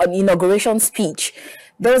during the inauguration speech,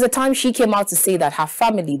 there was a time she came out to say that her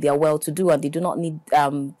family, they are well-to-do and they do not need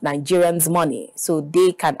Nigerians' money, so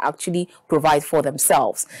they can actually provide for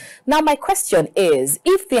themselves. Now, my question is,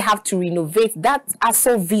 if they have to renovate that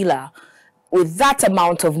Aso Villa with that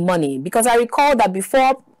amount of money, because I recall that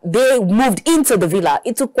before they moved into the villa,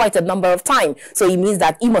 it took quite a number of time. So it means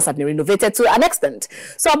that it must have been renovated to an extent.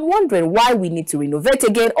 So I'm wondering why we need to renovate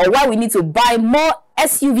again, or why we need to buy more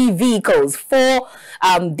SUV vehicles for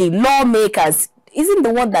the lawmakers isn't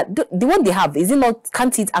the one that the one they have, is it not,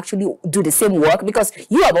 can't it actually do the same work? Because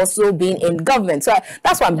you have also been in government. So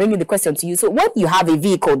that's why I'm bringing the question to you. So when you have a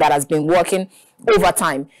vehicle that has been working over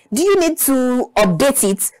time, do you need to update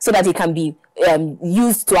it so that it can be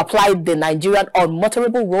used to apply the Nigerian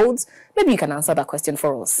unmotorable roads? Maybe you can answer that question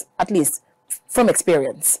for us, at least from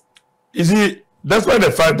experience. You see, that's why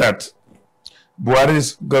the fact that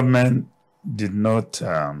Buhari's government did not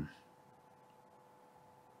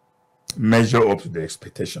measure up to the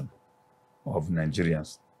expectation of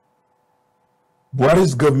Nigerians.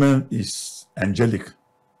 Buhari's government is angelic.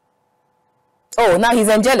 Oh, now he's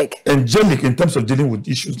angelic. Angelic in terms of dealing with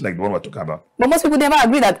issues like the one we're talking about. But most people never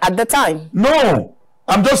agreed at the time. No,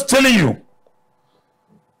 I'm just telling you.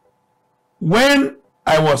 When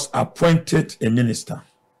I was appointed a minister,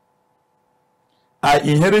 I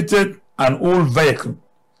inherited an old vehicle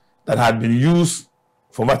that had been used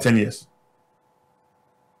for over 10 years.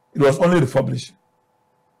 It was only refurbished.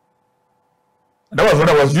 And that was what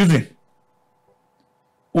I was using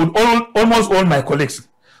with almost all my colleagues.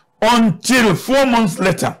 Until 4 months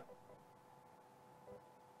later,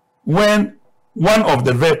 when one of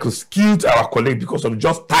the vehicles killed our colleague because of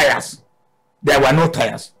just tires. There were no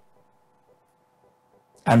tires.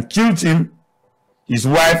 And killed him, his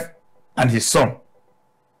wife, and his son.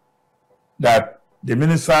 That the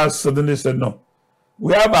minister suddenly said, no,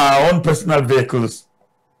 we have our own personal vehicles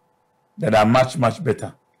that are much, much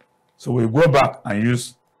better. So we go back and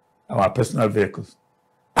use our personal vehicles.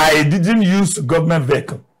 I didn't use government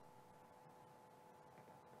vehicle.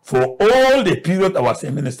 For all the period I was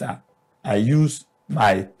a minister, I used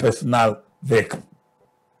my personal vehicle.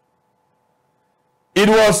 It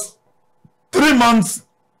was 3 months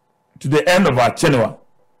to the end of our tenure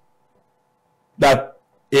that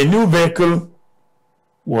a new vehicle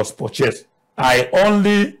was purchased. I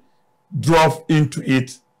only drove into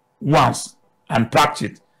it once and parked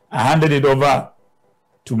it. I handed it over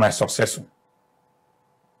to my successor.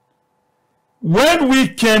 When we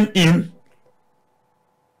came in,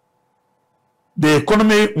 the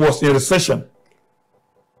economy was in recession.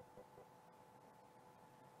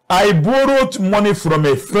 I borrowed money from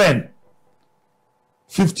a friend,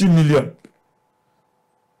 50 million,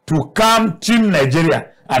 to calm Team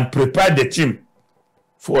Nigeria and prepare the team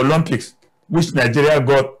for Olympics, which Nigeria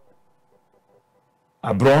got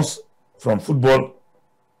a bronze from football,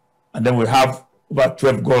 and then we have about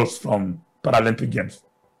 12 goals from Paralympic Games.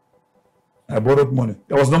 I borrowed money.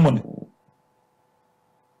 There was no money.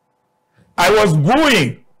 I was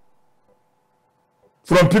going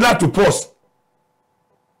from pillar to post,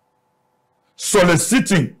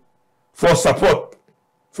 soliciting for support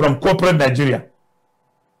from corporate Nigeria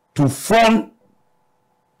to fund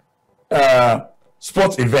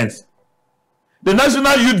sports events. The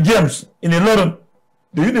National Youth Games in Ilorin,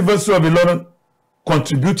 the University of Ilorin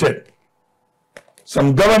contributed.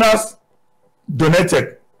 Some governors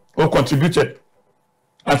donated or contributed,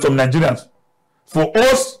 and some Nigerians, for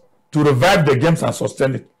us to revive the games and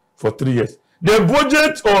sustain it for 3 years. The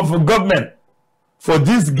budget of government for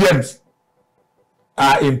these games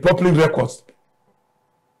are in public records.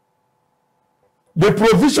 The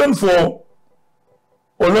provision for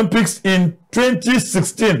Olympics in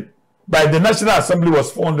 2016 by the National Assembly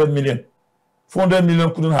was 400 million. 400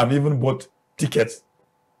 million couldn't have even bought tickets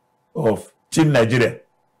of Team Nigeria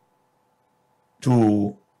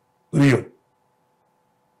to Rio.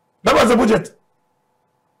 That was the budget.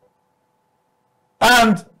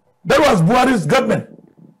 And that was Buhari's government.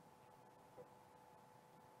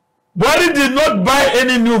 Buhari did not buy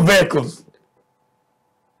any new vehicles.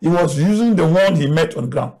 He was using the one he met on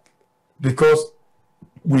ground because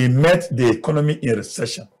we met the economy in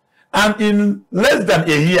recession. And in less than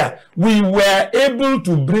a year, we were able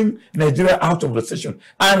to bring Nigeria out of recession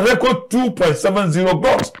and record 2.70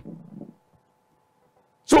 growth.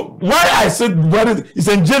 So why I said Buhari is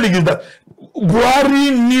angelic is that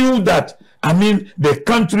Buhari knew that, the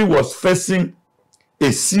country was facing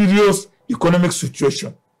a serious economic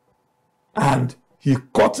situation. And he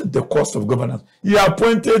cut the cost of governance. He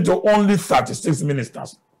appointed only 36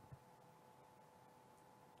 ministers.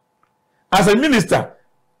 As a minister,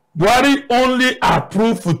 Buhari only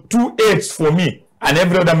approved for 2 aides for me and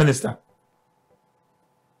every other minister.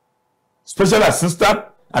 Special assistant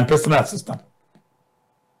and personal assistant.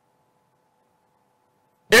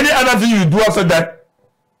 Any other thing you do after that,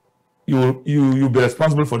 you'll be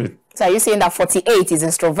responsible for it. So are you saying that 48 is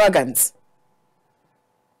extravagant?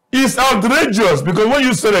 It's outrageous, because when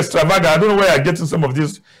you say extravagant, I don't know where you're getting some of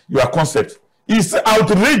this, your concept. It's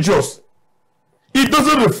outrageous. It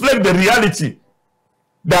doesn't reflect the reality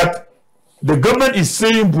that the government is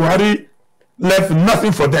saying Buhari left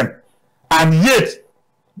nothing for them. And yet,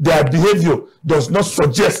 their behavior does not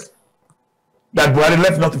suggest that Buhari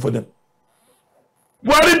left nothing for them.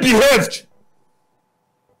 Buhari behaved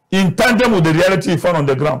in tandem with the reality he found on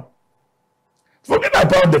the ground. Forget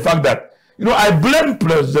about the fact that, you know, I blame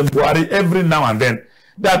President Buhari every now and then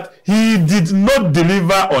that he did not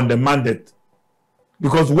deliver on the mandate.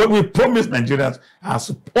 Because what we promised Nigerians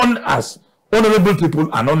as honorable people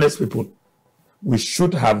and honest people, we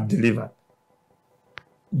should have delivered.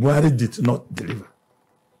 Buhari did not deliver.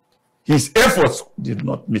 His efforts did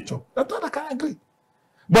not meet up. That's what I can agree.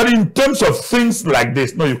 But in terms of things like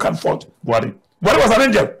this, no, you can't fault Buhari. Buhari was an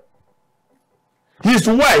angel. His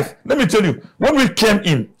wife, let me tell you, when we came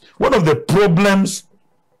in, one of the problems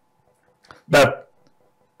that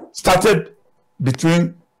started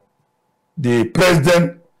between the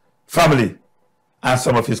president family and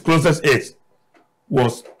some of his closest aides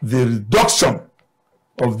was the reduction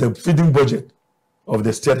of the feeding budget of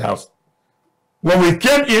the State House. When we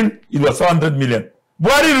came in, it was 100 million.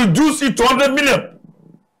 Buhari reduced it to 100 million.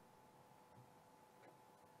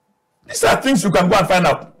 These are things you can go and find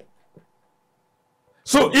out.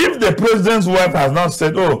 So if the president's wife has now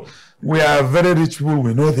said, oh, we are very rich people,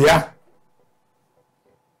 we know they are.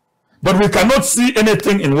 But we cannot see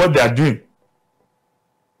anything in what they are doing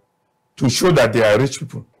to show that they are rich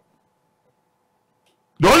people.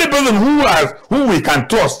 The only person who we can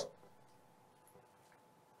trust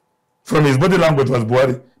from his body language was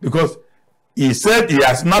Buhari, because he said he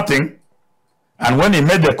has nothing, and when he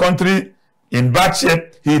made the country in bad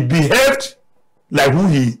shape, he behaved like who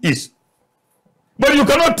he is. But you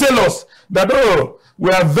cannot tell us that, oh,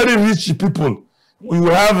 we are very rich people. We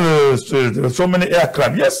will have so many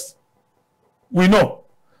aircraft. Yes, we know.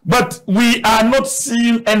 But we are not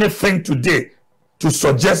seeing anything today to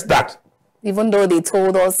suggest that. Even though they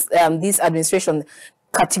told us, this administration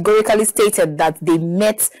categorically stated that they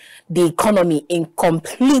met the economy in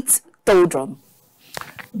complete doldrum.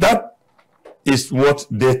 That is what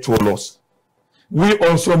they told us. We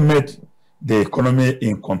also met the economy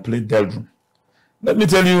in complete doldrum. Let me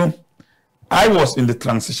tell you, I was in the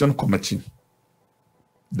transition committee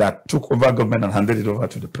that took over government and handed it over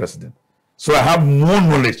to the president. So I have more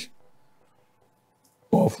knowledge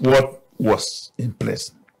of what was in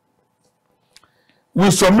place.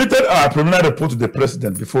 We submitted our preliminary report to the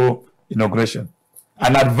president before inauguration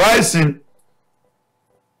and advised him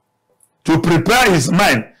to prepare his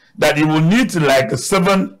mind that he will need like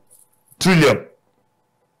 7 trillion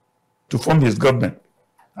to form his government.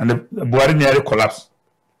 And the Buhari nearly collapsed.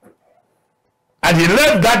 And he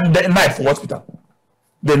left that night for hospital.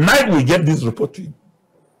 The night we gave this report to him,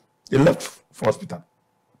 he left for hospital.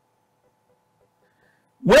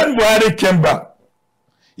 When Buhari came back,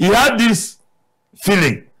 he had this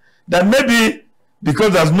feeling that maybe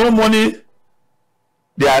because there's no money,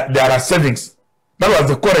 there are savings. That was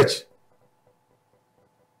the courage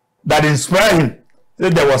that inspired him,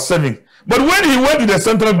 that there was savings. But when he went to the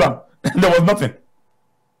central bank, there was nothing.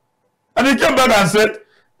 And he came back and said,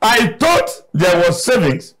 I thought there was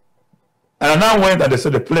savings. And I now went and they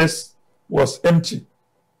said the place was empty.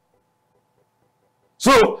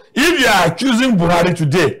 So if you are accusing Buhari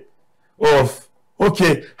today of,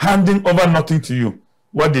 okay, handing over nothing to you,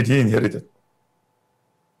 what did he inherit?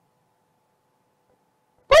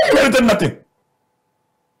 He inherited nothing.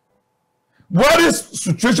 Buhari's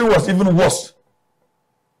situation was even worse.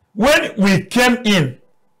 When we came in,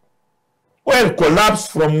 oil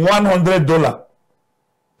collapsed from $100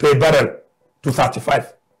 per barrel to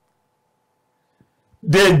 35.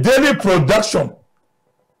 The daily production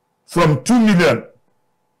from 2 million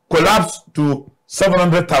collapsed to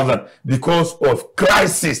 700,000 because of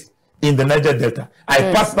crisis in the Niger Delta.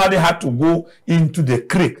 I personally had to go into the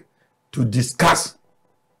creek to discuss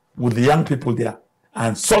with the young people there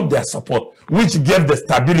and sought their support, which gave the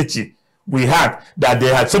stability we had, that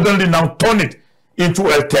they had suddenly now turned it into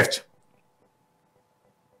oil theft.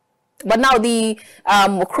 But now the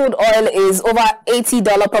crude oil is over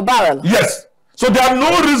 $80 per barrel. Yes. So there are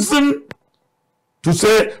no reason to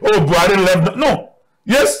say, oh, Buhari left. No.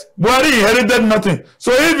 Yes, Buhari inherited nothing.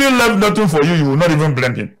 So if he left nothing for you, you will not even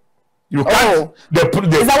blame him. You can't.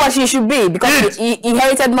 Is that what she should be? Because he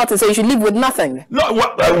inherited nothing, so you should live with nothing. No,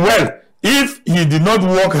 well, if he did not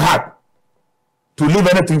work hard to leave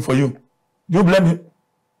anything for you, you blame him.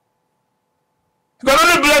 You can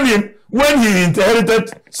only blame him when he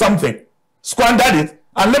inherited something, squandered it,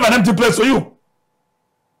 and left an empty place for you.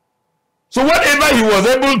 So whatever he was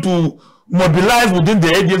able to mobilize within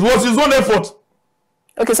the 8 years was his own effort.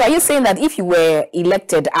 Okay, so are you saying that if you were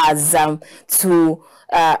elected as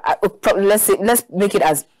let's make it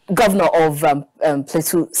as governor of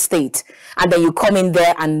Plateau State, and then you come in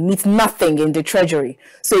there and meet nothing in the treasury.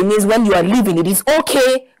 So it means when you are leaving, it is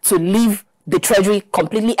okay to leave the treasury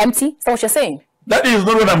completely empty? Is that what you're saying? That is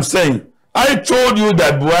not what I'm saying. I told you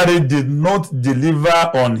that Buhari did not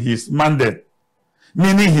deliver on his mandate,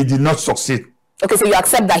 meaning he did not succeed. Okay, so you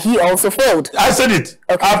accept that he also failed? I said it.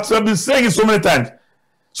 Okay. I've been saying it so many times.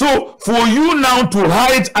 So for you now to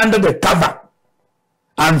hide under the cover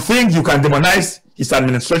and think you can demonize his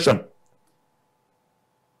administration,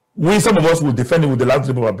 some of us will defend it with the last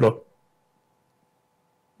drip of our blood.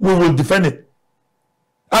 We will defend it.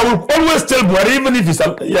 I will always tell Buhari, even if it's,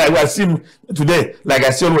 I see him today, like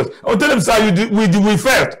I say always, I will tell him, sir, we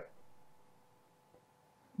failed.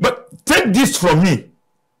 But take this from me.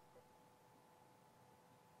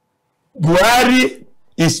 Buhari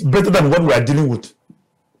is better than what we are dealing with.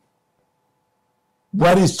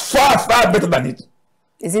 Buhari is far, far better than it.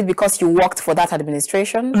 Is it because you worked for that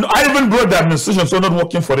administration? No, I even brought the administration, so not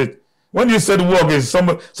working for it. When you said work is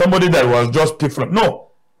somebody that was just picked from, no.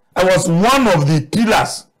 I was one of the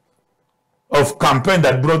pillars of campaign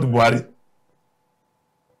that brought Buhari.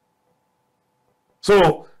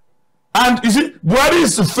 So, and you see, Buhari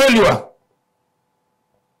is a failure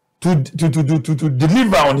to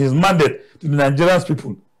deliver on his mandate to the Nigerian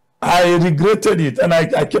people. I regretted it, and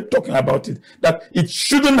I kept talking about it, that it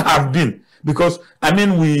shouldn't have been, because, I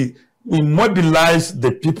mean, we mobilized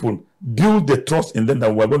the people, build the trust in them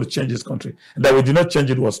that we are going to change this country, and that we did not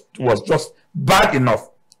change it was just bad enough.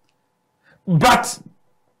 But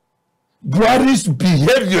Buhari's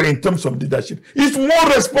behavior in terms of leadership is more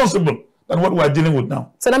responsible than what we are dealing with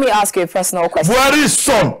now. So let me ask you a personal question. Buhari's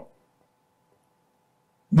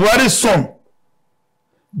son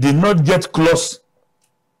did not get close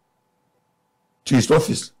to his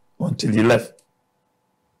office until he left.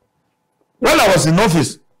 While I was in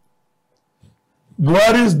office,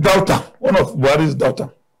 Buhari's daughter, one of Buhari's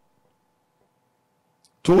daughter,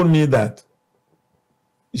 told me that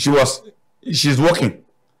she's working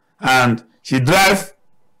and she drives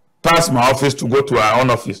past my office to go to her own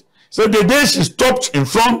office. So the day she stopped in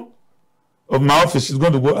front of my office, she's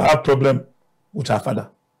going to go have problem with her father.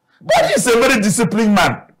 But he's a very disciplined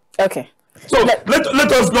man. Okay. So let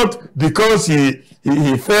us not, because he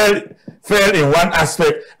fell in one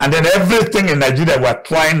aspect and then everything in Nigeria we're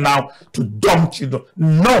trying now to dump children.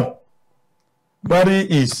 No. Buhari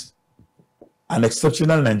is an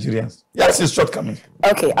exceptional Nigerian. Yes, his shortcomings.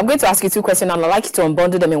 Okay, I'm going to ask you two questions, and I'd like you to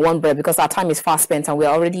unbundle them in one breath because our time is fast spent and we're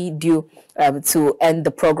already due to end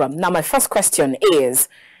the program. Now, my first question is,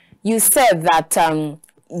 you said that former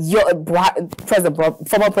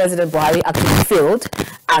President Buhari actually failed,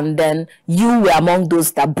 and then you were among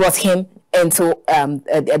those that brought him into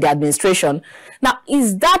the administration. Now,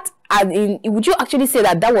 is that, would you actually say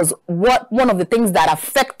that that was one of the things that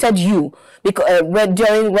affected you, because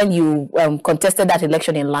when you contested that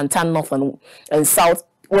election in Lantan North and South?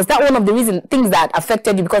 Was that one of the things that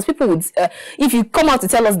affected you? Because people would, if you come out to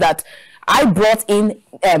tell us that I brought in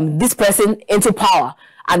this person into power,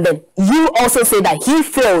 and then you also say that he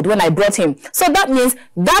failed when I brought him. So that means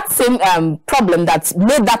that same problem that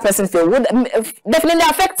made that person fail would definitely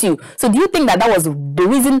affect you. So do you think that that was the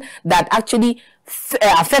reason that actually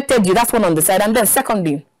affected you? That's one on the side. And then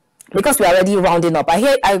secondly, because we're already rounding up,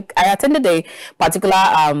 I attended a particular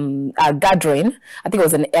gathering. I think it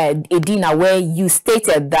was a dinner where you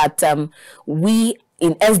stated that we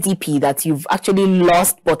in SDP, that you've actually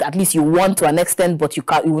lost, but at least you won to an extent, but you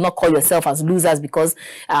will not call yourself as losers because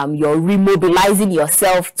you're remobilizing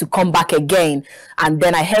yourself to come back again. And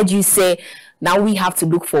then I heard you say, now we have to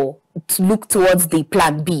look towards the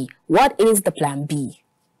plan B. What is the plan B,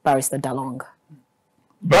 Barrister Dalung?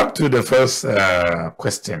 Back to the first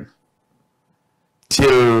question.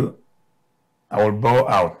 Till I will bow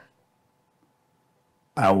out,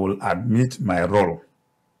 I will admit my role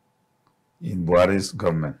in Buhari's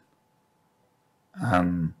government,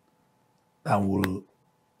 and I will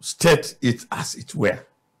state it as it were,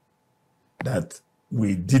 that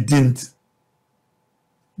we didn't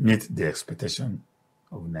meet the expectation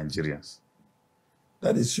of Nigerians.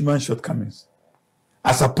 That is human shortcomings.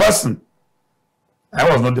 As a person, I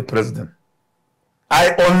was not the president.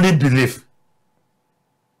 I only believe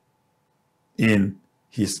in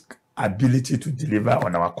his ability to deliver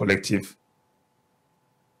on our collective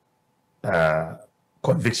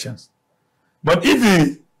convictions. But if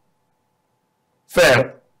he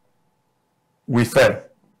fell, we fell.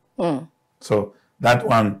 So that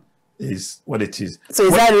one is what it is. So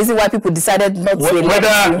is that the reason why people decided not to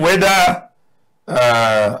elect you? Whether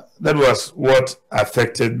that was what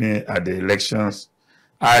affected me at the elections,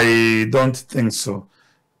 I don't think so.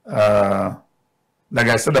 like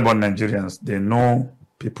I said about Nigerians, they know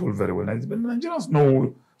people very well. But Nigerians know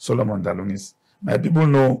who Solomon Dalung is. My people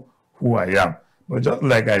know who I am. But just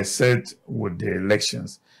like I said with the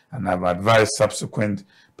elections, and I've advised subsequent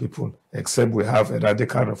people, except we have a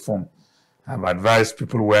radical reform, I've advised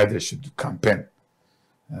people where they should campaign,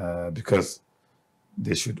 because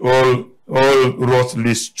they should all roads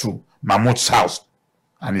lead to Mahmoud's house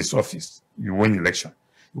and his office. You win election.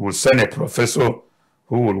 You will send a professor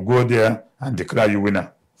who will go there and declare you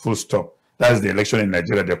winner. Full stop. That's the election in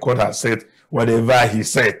Nigeria. The court has said whatever he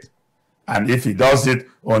said. And if he does it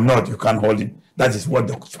or not, you can't hold him. That is what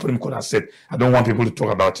the Supreme Court has said. I don't want people to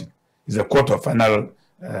talk about it. It's a court of final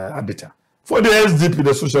arbiter. For the SDP,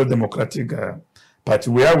 the Social Democratic Party,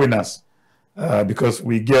 we are winners because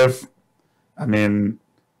we gave,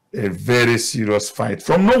 a very serious fight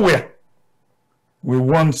from nowhere. We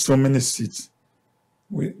won so many seats.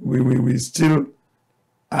 We still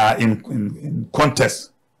are in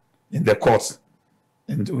contest in the courts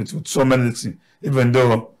and with so many things, even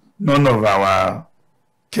though none of our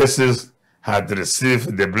cases had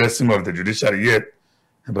received the blessing of the judiciary yet,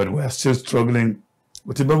 but we are still struggling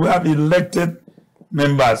with it. But we have elected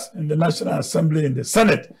members in the National Assembly, in the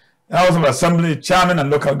Senate, House of Assembly, chairman and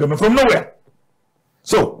local government from nowhere.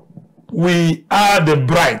 So we are the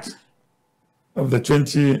bride of the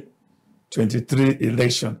 2023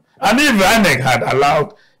 election. And if INEC had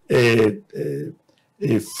allowed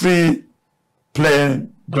a free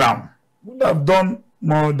playing ground, we would have done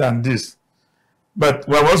more than this. But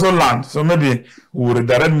we have also learned, so maybe we will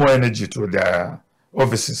redirect more energy to their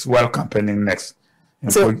offices while campaigning next.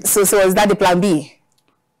 So is that the plan B?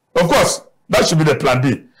 Of course, that should be the plan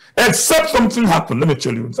B. Except something happened, let me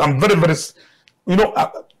tell you. I'm very, very,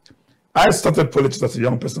 I started politics as a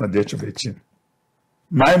young person at the age of 18.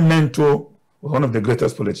 My mentor was one of the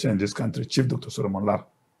greatest politicians in this country, Chief Dr. Solomon Lar.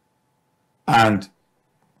 And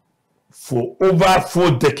for over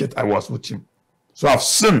 4 decades, I was with him. So I've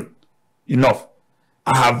seen enough.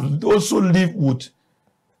 I have also lived with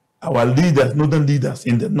our leaders, northern leaders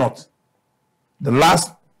in the north. The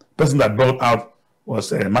last person that brought out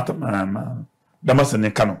was Damasen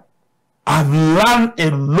Kano. I've learned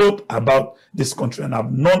a lot about this country and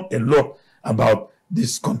I've known a lot about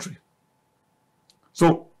this country.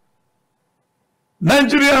 So,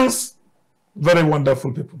 Nigerians, very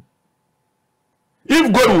wonderful people.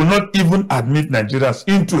 If God will not even admit Nigerians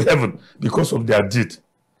into heaven because of their deed,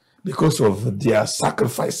 because of their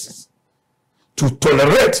sacrifices, to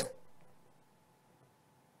tolerate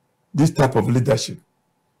this type of leadership,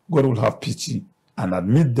 God will have pity and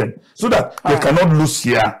admit them so that they cannot lose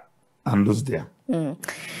here and lose there.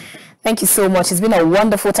 Thank you so much. It's been a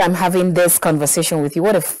wonderful time having this conversation with you.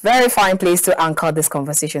 What a very fine place to anchor this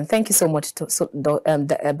conversation. Thank you so much to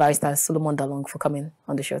Barrister Solomon Dalung for coming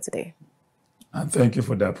on the show today. And thank you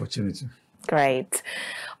for the opportunity. Great.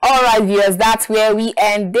 All right, viewers, that's where we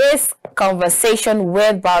end this conversation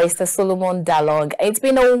with Barrister Solomon Dalung. It's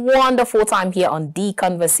been a wonderful time here on The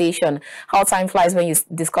Conversation. How time flies when you're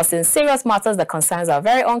discussing serious matters that concerns our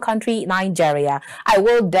very own country, Nigeria. I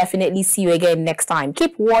will definitely see you again next time.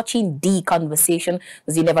 Keep watching The Conversation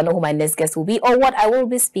because you never know who my next guest will be or what I will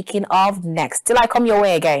be speaking of next. Till I come your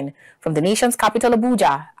way again from the nation's capital,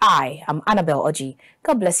 Abuja, I am Annabel Orji.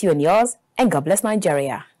 God bless you and yours, and God bless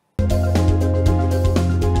Nigeria.